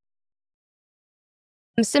 Yeah.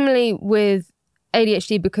 Similarly with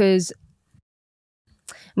ADHD, because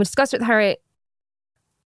we discussed with Harriet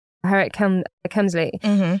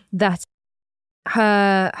Kemsley that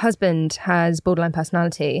her husband has borderline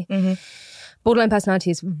personality. Borderline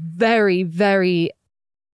personality is very, very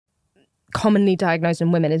commonly diagnosed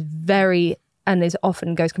in women, and is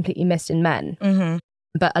often goes completely missed in men.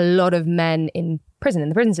 But a lot of men in the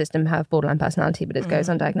prison system have borderline personality, but it goes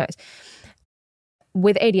undiagnosed.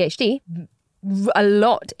 With ADHD, a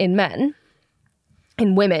lot in men.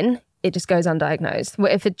 In women, it just goes undiagnosed.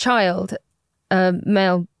 If a child, a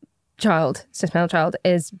male child, cis-male child,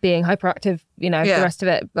 is being hyperactive, the rest of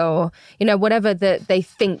it, or, whatever that they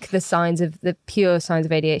think the pure signs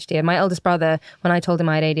of ADHD. And my eldest brother, when I told him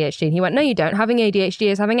I had ADHD, he went, no, you don't. Having ADHD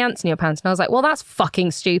is having ants in your pants. And I was like, well, that's fucking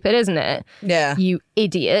stupid, isn't it? Yeah. You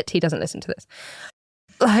idiot. He doesn't listen to this.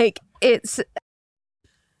 Like,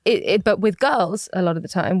 but with girls, a lot of the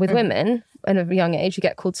time, with women, at a young age, you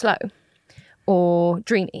get called slow or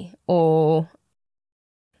dreamy or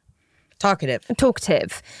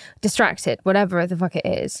talkative, distracted, whatever the fuck it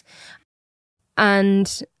is.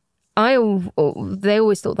 And they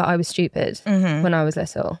always thought that I was stupid when I was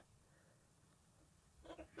little.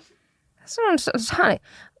 Someone's like,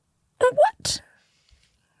 what?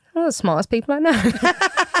 One of the smartest people I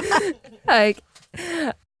know. Like,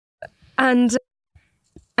 and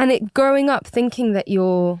it growing up thinking that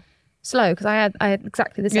you're slow, because I had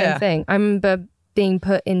exactly the same thing. I remember being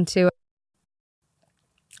put into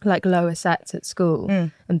like lower sets at school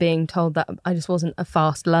and being told that I just wasn't a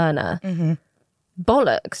fast learner.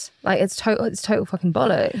 Bollocks. Like it's total fucking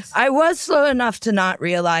bollocks. I was slow enough to not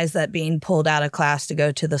realize that being pulled out of class to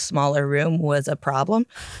go to the smaller room was a problem.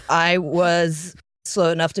 I was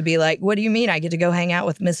slow enough to be like, what do you mean I get to go hang out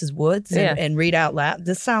with Mrs. Woods and read out loud?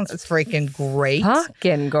 This sounds freaking great.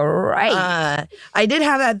 Fucking great. I did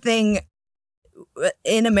have that thing.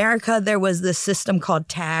 In America, there was this system called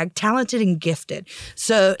TAG, talented and gifted.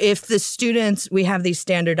 So if the students, we have these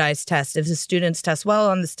standardized tests. If the students test well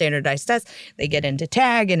on the standardized test, they get into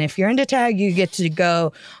TAG. And if you're into TAG, you get to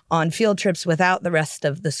go on field trips without the rest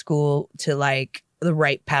of the school to like the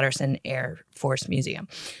Wright-Patterson Air Force Museum,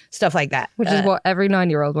 stuff like that. Which is what every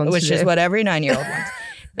 9-year-old wants to do. Which is what every 9-year-old wants.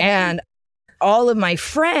 And all of my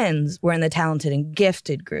friends were in the talented and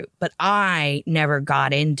gifted group, but I never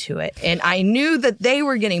got into it. And I knew that they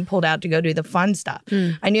were getting pulled out to go do the fun stuff.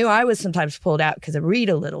 I knew I was sometimes pulled out because I read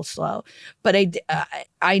a little slow, but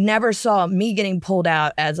I never saw me getting pulled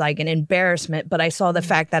out as like an embarrassment, but I saw the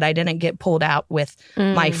fact that I didn't get pulled out with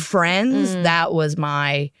my friends. That was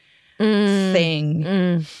my thing.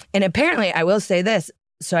 And apparently, I will say this.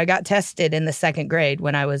 So I got tested in the 2nd grade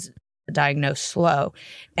when I was diagnosed slow.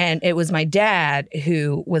 And it was my dad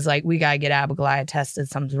who was like, we got to get Abigoliah tested.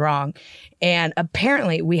 Something's wrong. And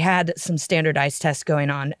apparently we had some standardized tests going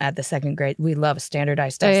on at the 2nd grade. We love a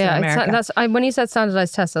standardized test in America. When you said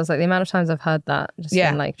standardized tests, I was like, the amount of times I've heard that. Just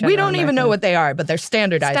in, like, we don't even know what they are, but they're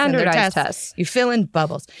standardized. Standardized tests. You fill in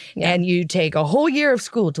bubbles. And you take a whole year of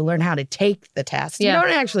school to learn how to take the test. You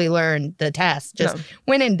don't actually learn the test. Just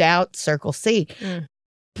when in doubt, circle C.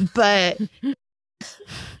 But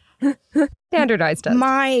standardized test.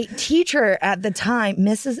 My teacher at the time,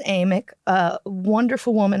 Mrs. Amick, a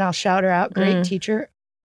wonderful woman, I'll shout her out, great teacher.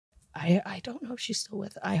 I don't know if she's still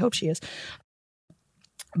with us. I hope she is.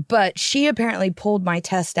 But she apparently pulled my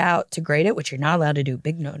test out to grade it, which you're not allowed to do,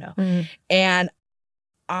 big no-no. And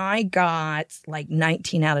I got like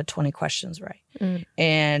 19 out of 20 questions right.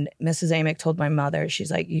 And Mrs. Amick told my mother,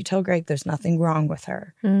 she's like, you tell Greg there's nothing wrong with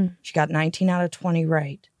her. She got 19 out of 20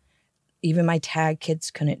 right. Even my tag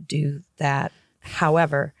kids couldn't do that.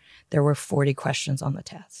 However, there were 40 questions on the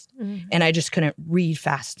test. And I just couldn't read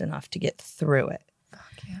fast enough to get through it.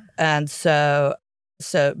 And so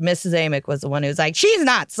Mrs. Amick was the one who was like, she's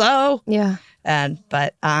not so. Yeah.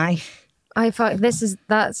 But I thought this is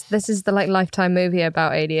the like Lifetime movie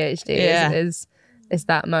about ADHD is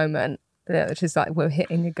that moment. Which is like we're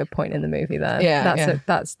hitting a good point in the movie there.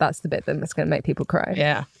 That's the bit that's going to make people cry.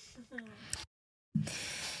 Yeah.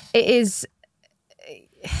 It is.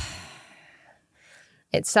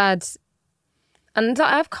 It's sad, and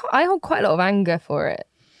I hold quite a lot of anger for it.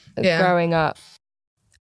 Growing up,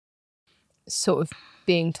 sort of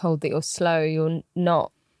being told that you're slow, you're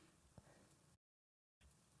not,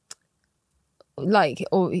 like,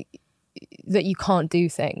 or that you can't do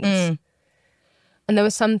things. And there were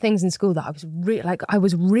some things in school that I was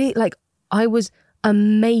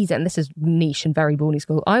amazing. This is niche and very Borny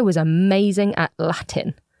school. I was amazing at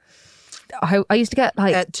Latin. I used to get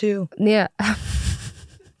like at 2. Yeah.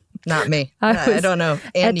 Not me. I don't know.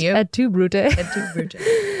 And you? At 2 brute.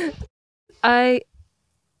 I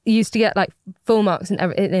used to get like full marks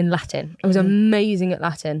in Latin. I was amazing at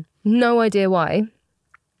Latin. No idea why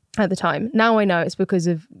at the time. Now I know it's because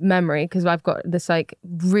of memory, because I've got this like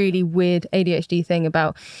really weird ADHD thing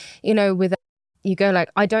about, with you go like,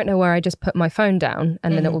 I don't know where I just put my phone down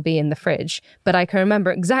and then it will be in the fridge. But I can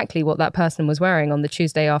remember exactly what that person was wearing on the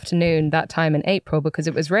Tuesday afternoon, that time in April, because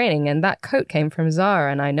it was raining and that coat came from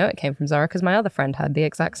Zara. And I know it came from Zara because my other friend had the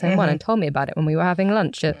exact same one and told me about it when we were having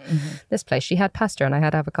lunch at this place. She had pasta and I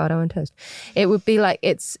had avocado and toast. It would be like,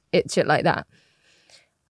 it's shit like that.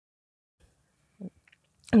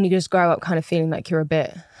 And you just grow up kind of feeling like you're a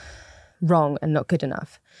bit wrong and not good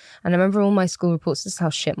enough. And I remember all my school reports, this is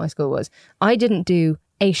how shit my school was. I didn't do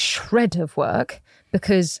a shred of work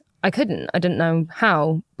because I couldn't. I didn't know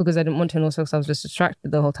how, because I didn't want to, and also because I was just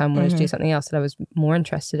distracted the whole time, wanted to do something else that I was more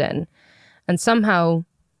interested in. And somehow,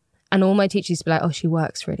 and all my teachers used to be like, oh, she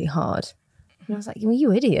works really hard. And I was like, well,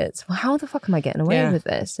 you idiots. Well, how the fuck am I getting away with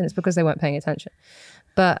this? And it's because they weren't paying attention.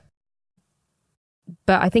 But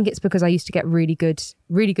I think it's because I used to get really good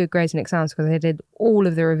grades in exams because I did all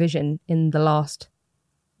of the revision in the last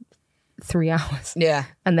 3 hours. Yeah.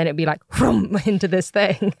 And then it'd be like, vroom, into this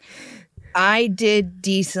thing. I did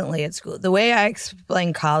decently at school. The way I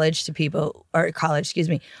explain high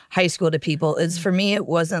school to people is, for me, it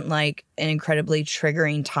wasn't like an incredibly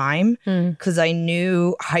triggering time, because I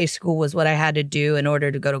knew high school was what I had to do in order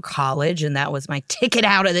to go to college, and that was my ticket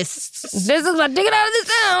out of this. This is my ticket out of this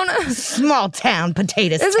town. Small town,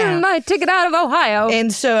 potatoes This town. is my ticket out of Ohio.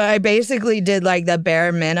 And so I basically did like the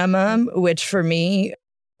bare minimum, which for me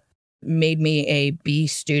made me a B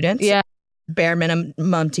student. Yeah. Bare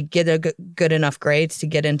minimum to get a good enough grades to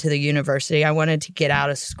get into the university. I wanted to get out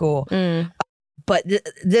of school. But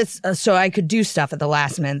so I could do stuff at the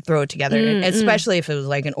last minute, throw it together, and especially if it was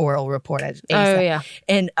like an oral report.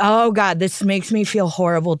 And oh God, this makes me feel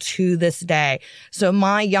horrible to this day. So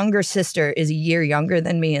my younger sister is a year younger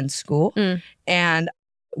than me in school, and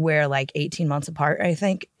we're like 18 months apart, I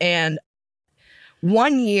think. And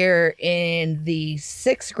one year in the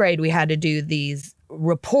 6th grade, we had to do these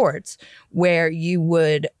reports where you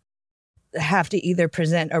would have to either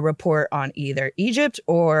present a report on either Egypt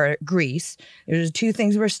or Greece. There's 2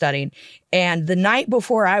 things we're studying. And the night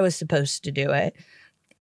before I was supposed to do it,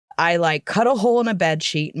 I like cut a hole in a bed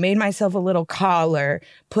sheet, made myself a little collar,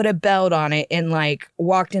 put a belt on it, and like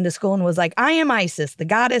walked into school and was like, I am Isis, the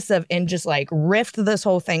goddess of, and just like riffed this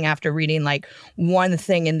whole thing after reading like one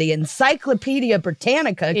thing in the Encyclopedia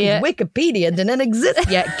Britannica, because Wikipedia didn't exist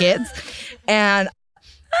yet, kids. And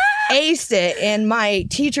aced it. And my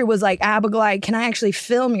teacher was like, Abigoliah, can I actually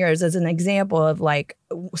film yours as an example of like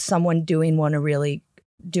someone doing a really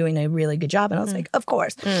good job? And I was like, of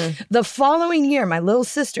course. The following year, my little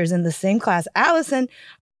sister's in the same class. Allison,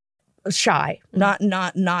 shy, not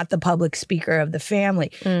the public speaker of the family,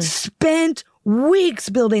 spent weeks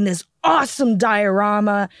building this awesome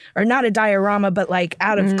diorama, or not a diorama, but like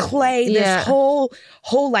out of clay, this whole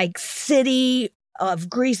like city of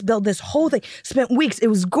Greece, built this whole thing, spent weeks. It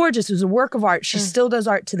was gorgeous. It was a work of art. She still does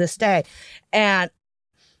art to this day. And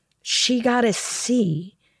she got a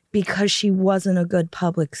C because she wasn't a good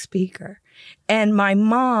public speaker. And my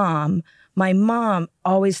mom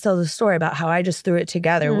always tells a story about how I just threw it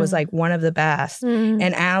together, was like one of the best.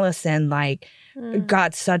 And Allison like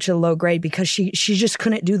got such a low grade because she just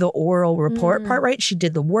couldn't do the oral report part right. She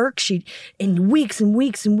did the work, in weeks and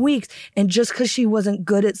weeks and weeks. And just because she wasn't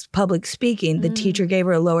good at public speaking, the teacher gave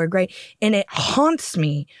her a lower grade. And it haunts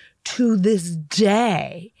me to this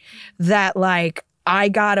day that like I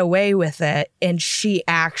got away with it, and she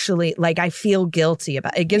actually, like, I feel guilty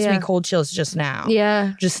about it. It gives me cold chills just now.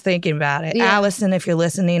 Yeah. Just thinking about it. Yeah. Allison, if you're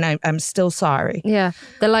listening, I'm still sorry. Yeah.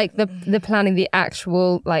 The planning, the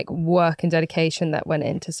actual, like, work and dedication that went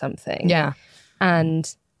into something. Yeah.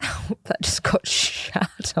 And that just got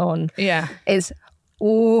shat on. Yeah. It's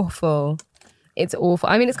awful. It's awful.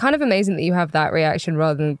 I mean, it's kind of amazing that you have that reaction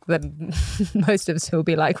rather than most of us will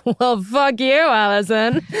be like, well, fuck you,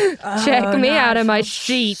 Allison. Check me out of my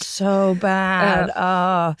sheet. So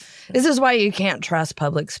bad. This is why you can't trust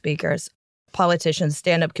public speakers, politicians,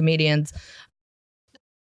 stand-up comedians,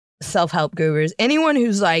 self-help gurus, anyone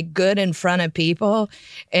who's like good in front of people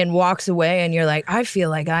and walks away and you're like, I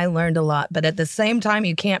feel like I learned a lot, but at the same time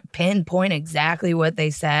you can't pinpoint exactly what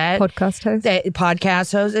they said.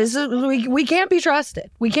 Podcast hosts, we can't be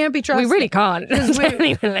trusted. We can't be trusted. We really can't.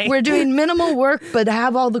 We're doing minimal work but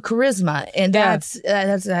have all the charisma, and that's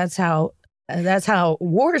how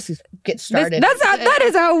wars get started. That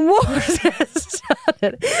is how wars get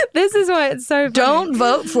started. This is why it's so funny. Don't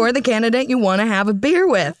vote for the candidate you want to have a beer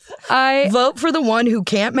with. Vote for the one who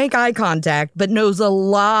can't make eye contact but knows a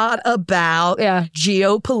lot about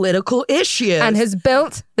geopolitical issues. And has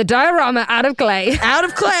built the diorama out of clay.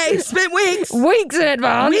 Spent weeks. Weeks in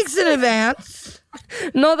advance.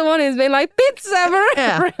 Not the one who's been like, pizza for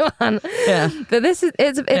everyone. Yeah. But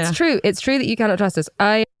it's true. It's true that you cannot trust us.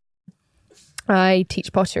 I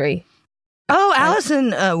teach pottery. Oh,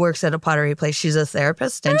 Allison works at a pottery place. She's a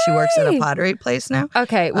therapist, and she works at a pottery place now.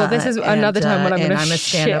 Okay, well, this is another time when I'm going to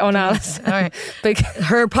shit on Allison. All right.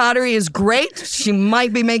 Her pottery is great. She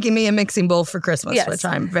might be making me a mixing bowl for Christmas, which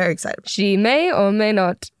I'm very excited about. She may or may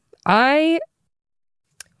not. I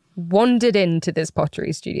wandered into this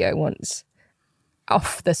pottery studio once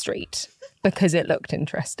off the street because it looked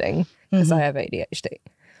interesting, because I have ADHD.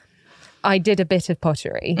 I did a bit of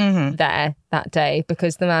pottery there that day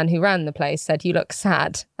because the man who ran the place said, you look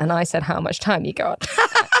sad. And I said, how much time you got?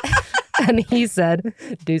 And he said,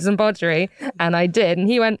 do some pottery. And I did. And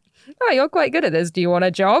he went, oh, you're quite good at this. Do you want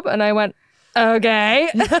a job? And I went, okay.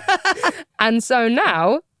 And so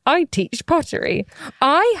now I teach pottery.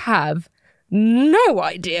 I have no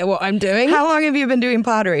idea what I'm doing. How long have you been doing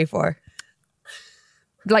pottery for?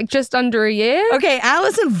 like just under a year. Okay,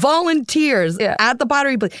 Allison volunteers at the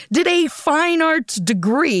pottery place. Did a fine arts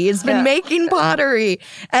degree. Has been making pottery.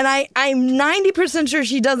 And I'm 90% sure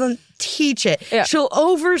she doesn't teach it. Yeah. She'll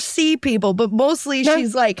oversee people, but mostly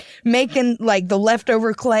she's like making like the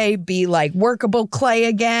leftover clay be like workable clay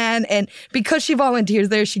again. And because she volunteers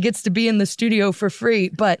there, she gets to be in the studio for free.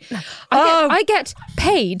 But I get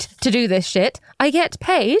paid to do this shit. I get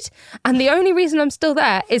paid. And the only reason I'm still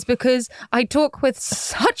there is because I talk with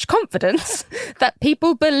such confidence that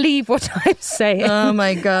people believe what I'm saying. Oh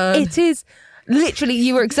my God. It is literally,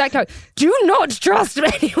 you were exactly right. Do not trust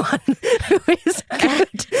anyone who is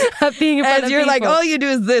good at being in front of you're people. like, all you do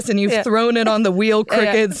is this, and you've thrown it on the wheel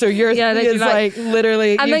crooked, so yours is like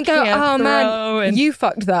literally, and you then go, can't oh throw man, you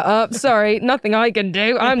fucked that up. Sorry, nothing I can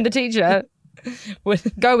do. I'm the teacher.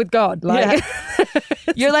 Go with God. Like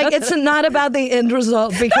you're like, it's not about the end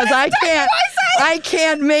result because I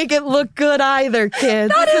can't make it look good either,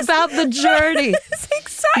 kids. It's about the journey.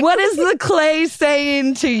 Exactly. What is the clay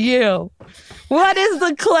saying to you? What is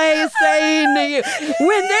the clay saying to you?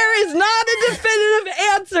 When there is not a definitive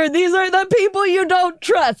answer, these are the people you don't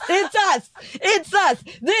trust. It's us. It's us.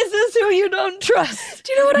 This is who you don't trust.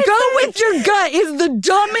 Do you know what I Go with your gut is the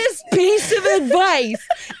dumbest piece of advice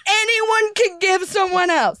anyone can give someone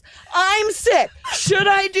else. I'm sick. Should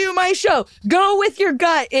I do my show? Go with your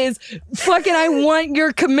gut is fucking I want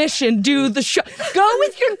your commission. Do the show. Go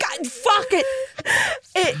with your gut. Fuck it.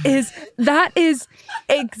 That is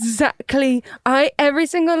exactly, every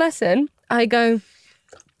single lesson I go,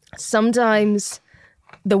 sometimes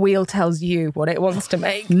the wheel tells you what it wants to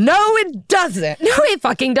make. No, it doesn't. No, it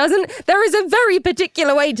fucking doesn't. There is a very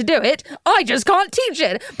particular way to do it. I just can't teach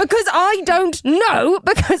it because I don't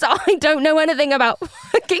know anything about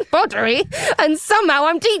fucking pottery, and somehow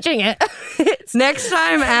I'm teaching it. Next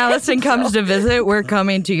time Allison comes to visit, we're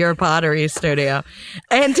coming to your pottery studio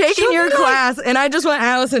and taking your class, and I just want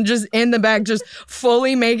Allison just in the back, just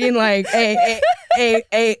fully making like a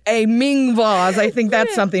Ming vase. I think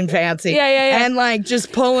that's something fancy. Yeah. And like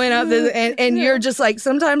just pulling up this, and you're just like,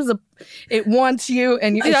 sometimes it wants you,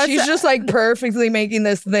 and she's just like perfectly making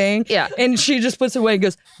this thing. Yeah. And she just puts it away and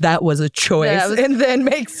goes, that was a choice, and then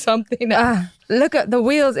makes something up. Look at the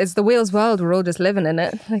wheels. It's the wheels world. We're all just living in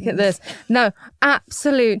it. Look at this. No,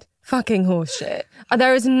 absolute fucking horseshit.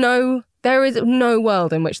 There is no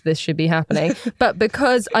world in which this should be happening. But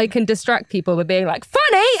because I can distract people with being like,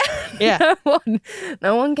 funny,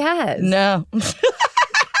 no one cares. No.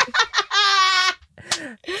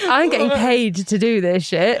 I'm getting paid to do this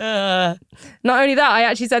shit. Not only that, I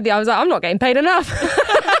actually said I was like, I'm not getting paid enough.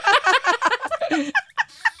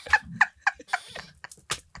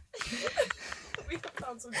 We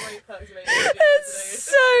found some great perks of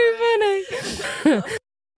It's so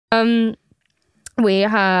funny. We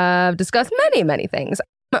have discussed many things.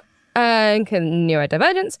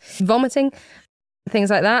 Neurodivergence, vomiting, things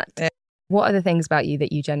like that. Yeah. What are the things about you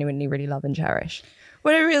that you genuinely really love and cherish?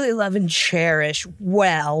 What I really love and cherish,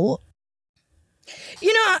 well,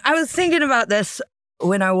 I was thinking about this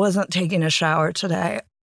when I wasn't taking a shower today.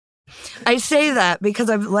 I say that because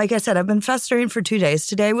like I said, I've been festering for 2 days.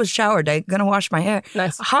 Today was shower day. Gonna wash my hair.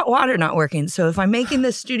 Nice. Hot water not working. So if I'm making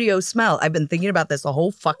this studio smell, I've been thinking about this the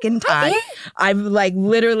whole fucking time. I'm like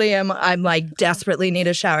literally I'm like desperately need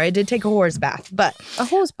a shower. I did take a horse bath, but a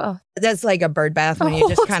horse bath. That's like a bird bath when you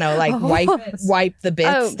just kind of like wipe the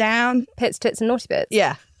bits down. Pits, tits, and naughty bits.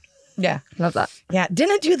 Yeah. Love that. Yeah.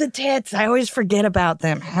 Didn't do the tits. I always forget about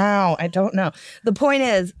them. How? I don't know. The point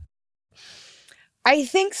is, I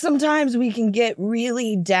think sometimes we can get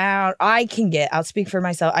really down. I'll speak for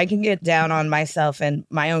myself. I can get down on myself and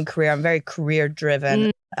my own career. I'm very career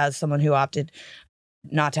driven as someone who opted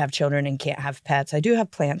not to have children and can't have pets. I do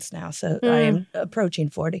have plants now, so I am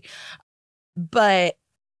approaching 40. But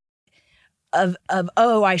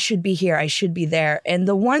I should be here. I should be there. And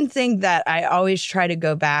the one thing that I always try to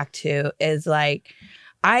go back to is like,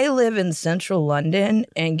 I live in central London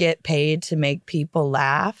and get paid to make people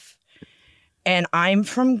laugh. And I'm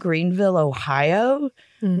from Greenville, Ohio,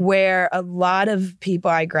 where a lot of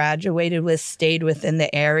people I graduated with stayed within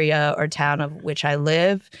the area or town of which I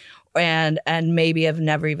live, and maybe have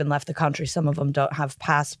never even left the country. Some of them don't have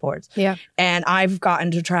passports. Yeah. And I've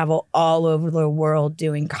gotten to travel all over the world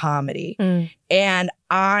doing comedy. And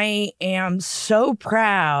I am so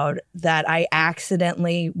proud that I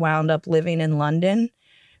accidentally wound up living in London,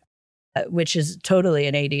 which is totally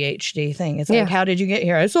an ADHD thing. It's like, how did you get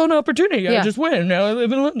here? I saw an opportunity. I just went. Now I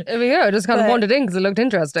live in London. There we go. I just kind of wandered in because it looked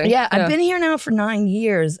interesting. Yeah, I've been here now for 9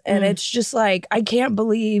 years, and it's just like, I can't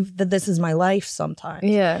believe that this is my life sometimes.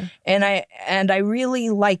 Yeah. And I really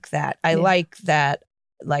like that. I like that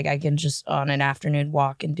like I can just on an afternoon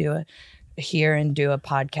walk and do a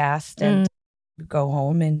podcast and go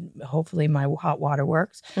home, and hopefully my hot water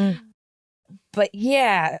works. But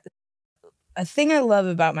yeah, a thing I love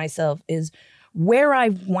about myself is where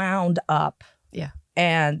I've wound up. Yeah.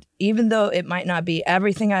 And even though it might not be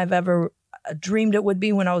everything I've ever dreamed it would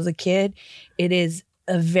be when I was a kid, it is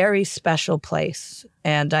a very special place.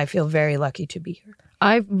 And I feel very lucky to be here.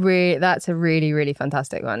 That's a really, really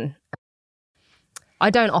fantastic one. I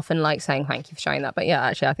don't often like saying thank you for sharing that, but yeah,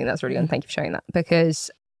 actually, I think that's really good. Thank you for sharing that, because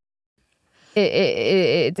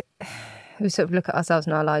we sort of look at ourselves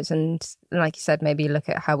in our lives and, like you said, maybe look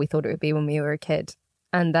at how we thought it would be when we were a kid.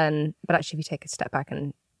 And then, but actually, if you take a step back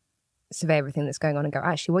and survey everything that's going on and go,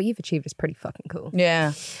 actually, what you've achieved is pretty fucking cool.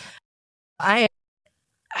 Yeah. I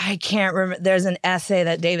can't remember. There's an essay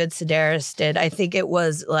that David Sedaris did. I think it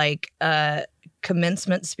was like a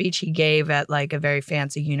commencement speech he gave at like a very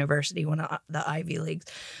fancy university, one of the Ivy Leagues.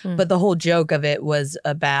 But the whole joke of it was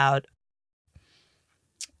about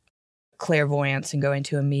clairvoyance and going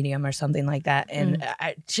to a medium or something like that. And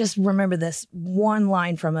I just remember this one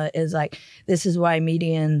line from it is like, this is why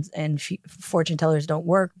mediums and fortune tellers don't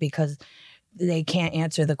work, because they can't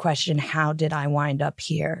answer the question, how did I wind up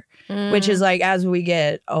here? Which is like, as we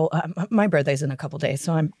get, my birthday's in a couple days,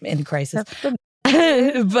 so I'm in crisis.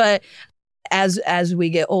 But as we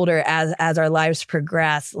get older, as our lives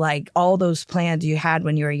progress, like all those plans you had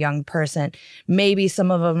when you were a young person, maybe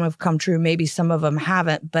some of them have come true, maybe some of them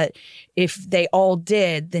haven't. But if they all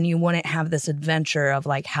did, then you wouldn't have this adventure of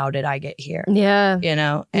like, how did I get here? Yeah. You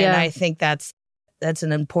know? And I think that's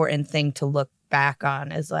an important thing to look back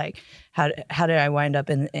on, is like, how did I wind up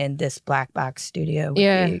in this black box studio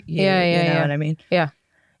with you know what I mean? Yeah.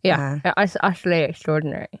 It's actually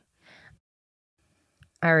extraordinary.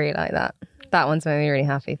 I really like that. That one's made me really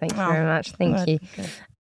happy. Thank you very much. Thank you.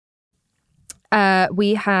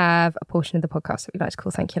 We have a portion of the podcast that we like to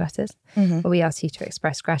call Thank You Letters, where we ask you to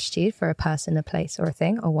express gratitude for a person, a place, or a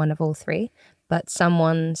thing, or one of all three, but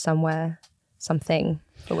someone, somewhere, something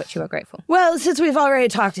for which you are grateful. Well, since we've already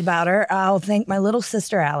talked about her, I'll thank my little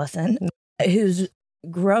sister, Allison, who's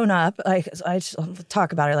grown up. Like, I just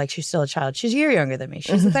talk about her like she's still a child. She's a year younger than me.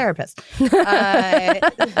 She's a therapist.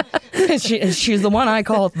 She's the one I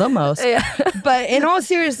call the most. Yeah. But in all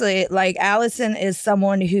seriously, like, Allison is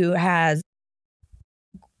someone who has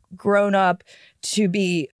grown up to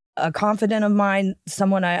be a confidant of mine,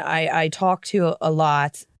 someone I talk to a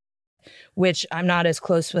lot, which I'm not as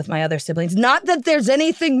close with my other siblings. Not that there's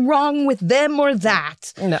anything wrong with them or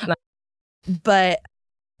that. No. But,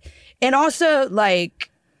 and also, like,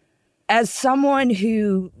 as someone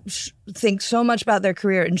who thinks so much about their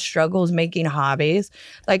career and struggles making hobbies,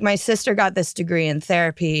 like, my sister got this degree in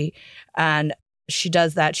therapy, and she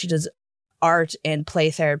does that. She does art and play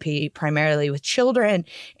therapy primarily with children.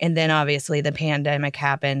 And then obviously the pandemic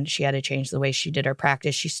happened. She had to change the way she did her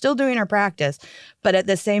practice. She's still doing her practice, but at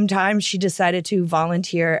the same time, she decided to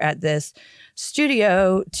volunteer at this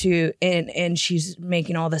studio and she's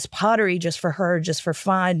making all this pottery just for her, just for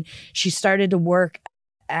fun. She started to work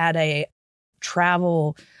at a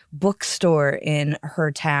travel bookstore in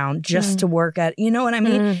her town just to work at, you know what I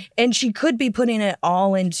mean? And she could be putting it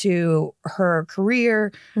all into her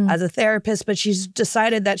career as a therapist, but she's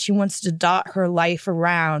decided that she wants to dot her life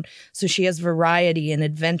around so she has variety and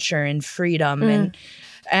adventure and freedom.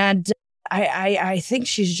 And I think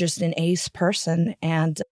she's just an ace person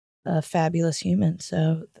and a fabulous human.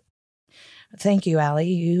 So thank you, Allie.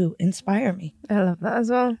 You inspire me. I love that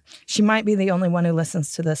as well. She might be the only one who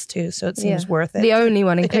listens to this too, so it seems worth it. The only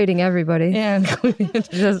one, including everybody. Yeah,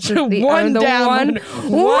 just one download.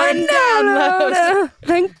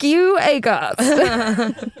 Thank you, Acast.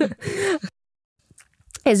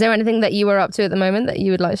 Is there anything that you are up to at the moment that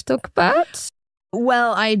you would like to talk about?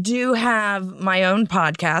 Well, I do have my own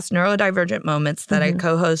podcast, Neurodivergent Moments, that I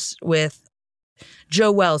co-host with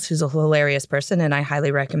Joe Wells, who's a hilarious person, and I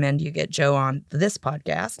highly recommend you get Joe on this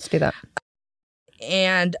podcast. Let's do that.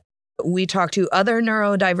 And we talk to other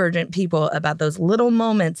neurodivergent people about those little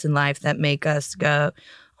moments in life that make us go,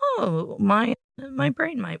 oh, my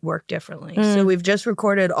brain might work differently. So we've just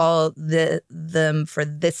recorded all them for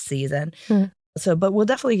this season. So, but we'll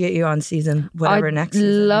definitely get you on season whatever next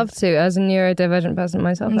season. I'd love to. As a neurodivergent person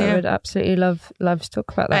myself, I would absolutely love to talk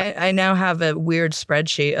about that. I now have a weird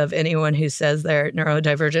spreadsheet of anyone who says they're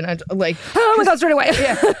neurodivergent. I'm like, oh my God, straight away.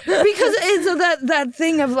 Yeah. Because it's that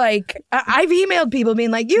thing of like, I've emailed people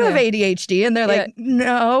being like, you have ADHD. And they're like,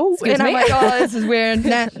 no. Excuse and me? I'm like, oh, this is weird.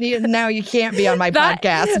 Now you can't be on my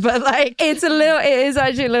podcast. But like, it is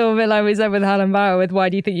actually a little bit like we said with Helen Bauer with Why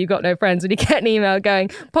Do You Think You Got No Friends? When you get an email going,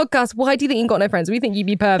 podcast, why do you think you got no friends. We think you'd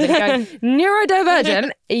be perfect. Going,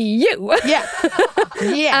 neurodivergent, you. Yeah.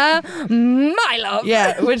 Yeah. My love.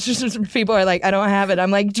 Yeah, which is, people are like, I don't have it.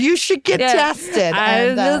 I'm like, you should get tested. I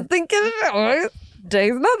was just thinking,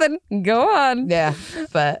 takes nothing. Go on. Yeah,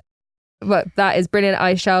 but that is brilliant.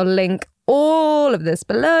 I shall link all of this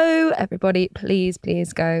below. Everybody, please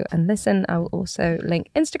go and listen. I will also link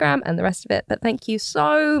Instagram and the rest of it. But thank you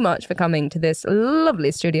so much for coming to this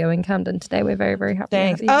lovely studio in Camden today. We're very, very happy.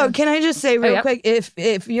 Thanks. To have you. Oh, can I just say real quick,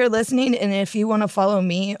 if you're listening and if you want to follow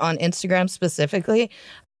me on Instagram specifically,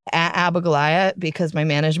 at Abigoliah, because my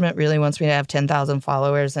management really wants me to have 10,000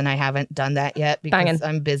 followers and I haven't done that yet because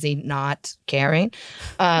I'm busy not caring.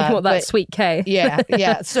 That sweet K.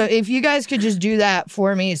 Yeah. So if you guys could just do that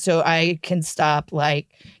for me so I can stop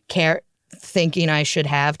thinking I should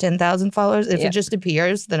have 10,000 followers. If it just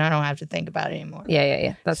appears, then I don't have to think about it anymore.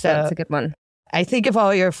 Yeah. That's a good one. I think if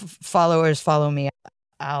all your followers follow me,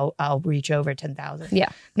 I'll reach over 10,000. Yeah.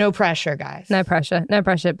 No pressure, guys. No pressure.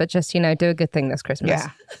 But just, do a good thing this Christmas. Yeah.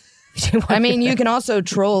 I mean, you can also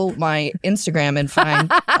troll my Instagram and find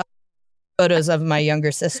photos of my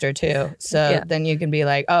younger sister too. So then you can be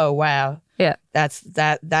like, oh, wow. Yeah. That's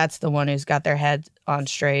the one who's got their head on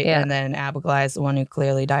straight. Yeah. And then Abigoliah is the one who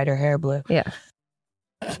clearly dyed her hair blue. Yeah.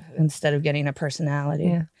 Instead of getting a personality.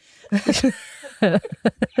 Yeah.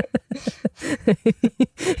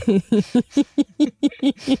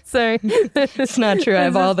 Sorry, it's not true. I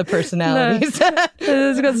have all the personalities. No.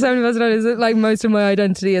 It's got so many personalities. Like most of my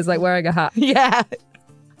identity is like wearing a hat. Yeah,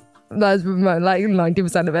 that's like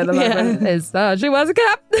 90% of it. The moment is she wears a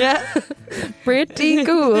cap. Yeah, pretty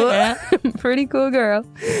cool. Yeah. Pretty cool girl.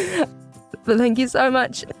 But thank you so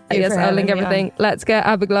much. I guess I'll link everything. Let's get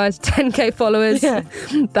Abigoliah to 10K followers. Yeah.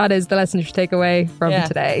 That is the lesson you should take away from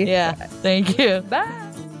today. Yeah. Thank you. Bye.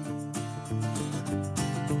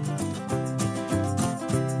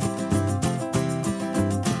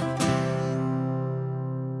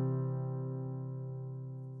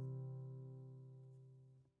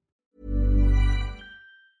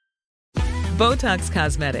 Botox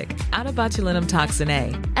Cosmetic, out of botulinum toxin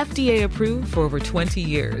A, FDA approved for over 20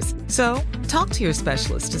 years. So, talk to your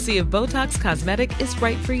specialist to see if Botox Cosmetic is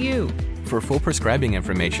right for you. For full prescribing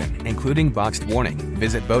information, including boxed warning,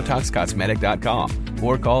 visit BotoxCosmetic.com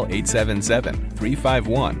or call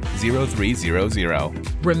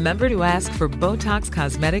 877-351-0300. Remember to ask for Botox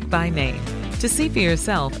Cosmetic by name. To see for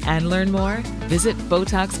yourself and learn more, visit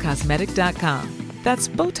BotoxCosmetic.com. That's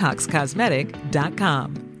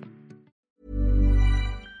BotoxCosmetic.com.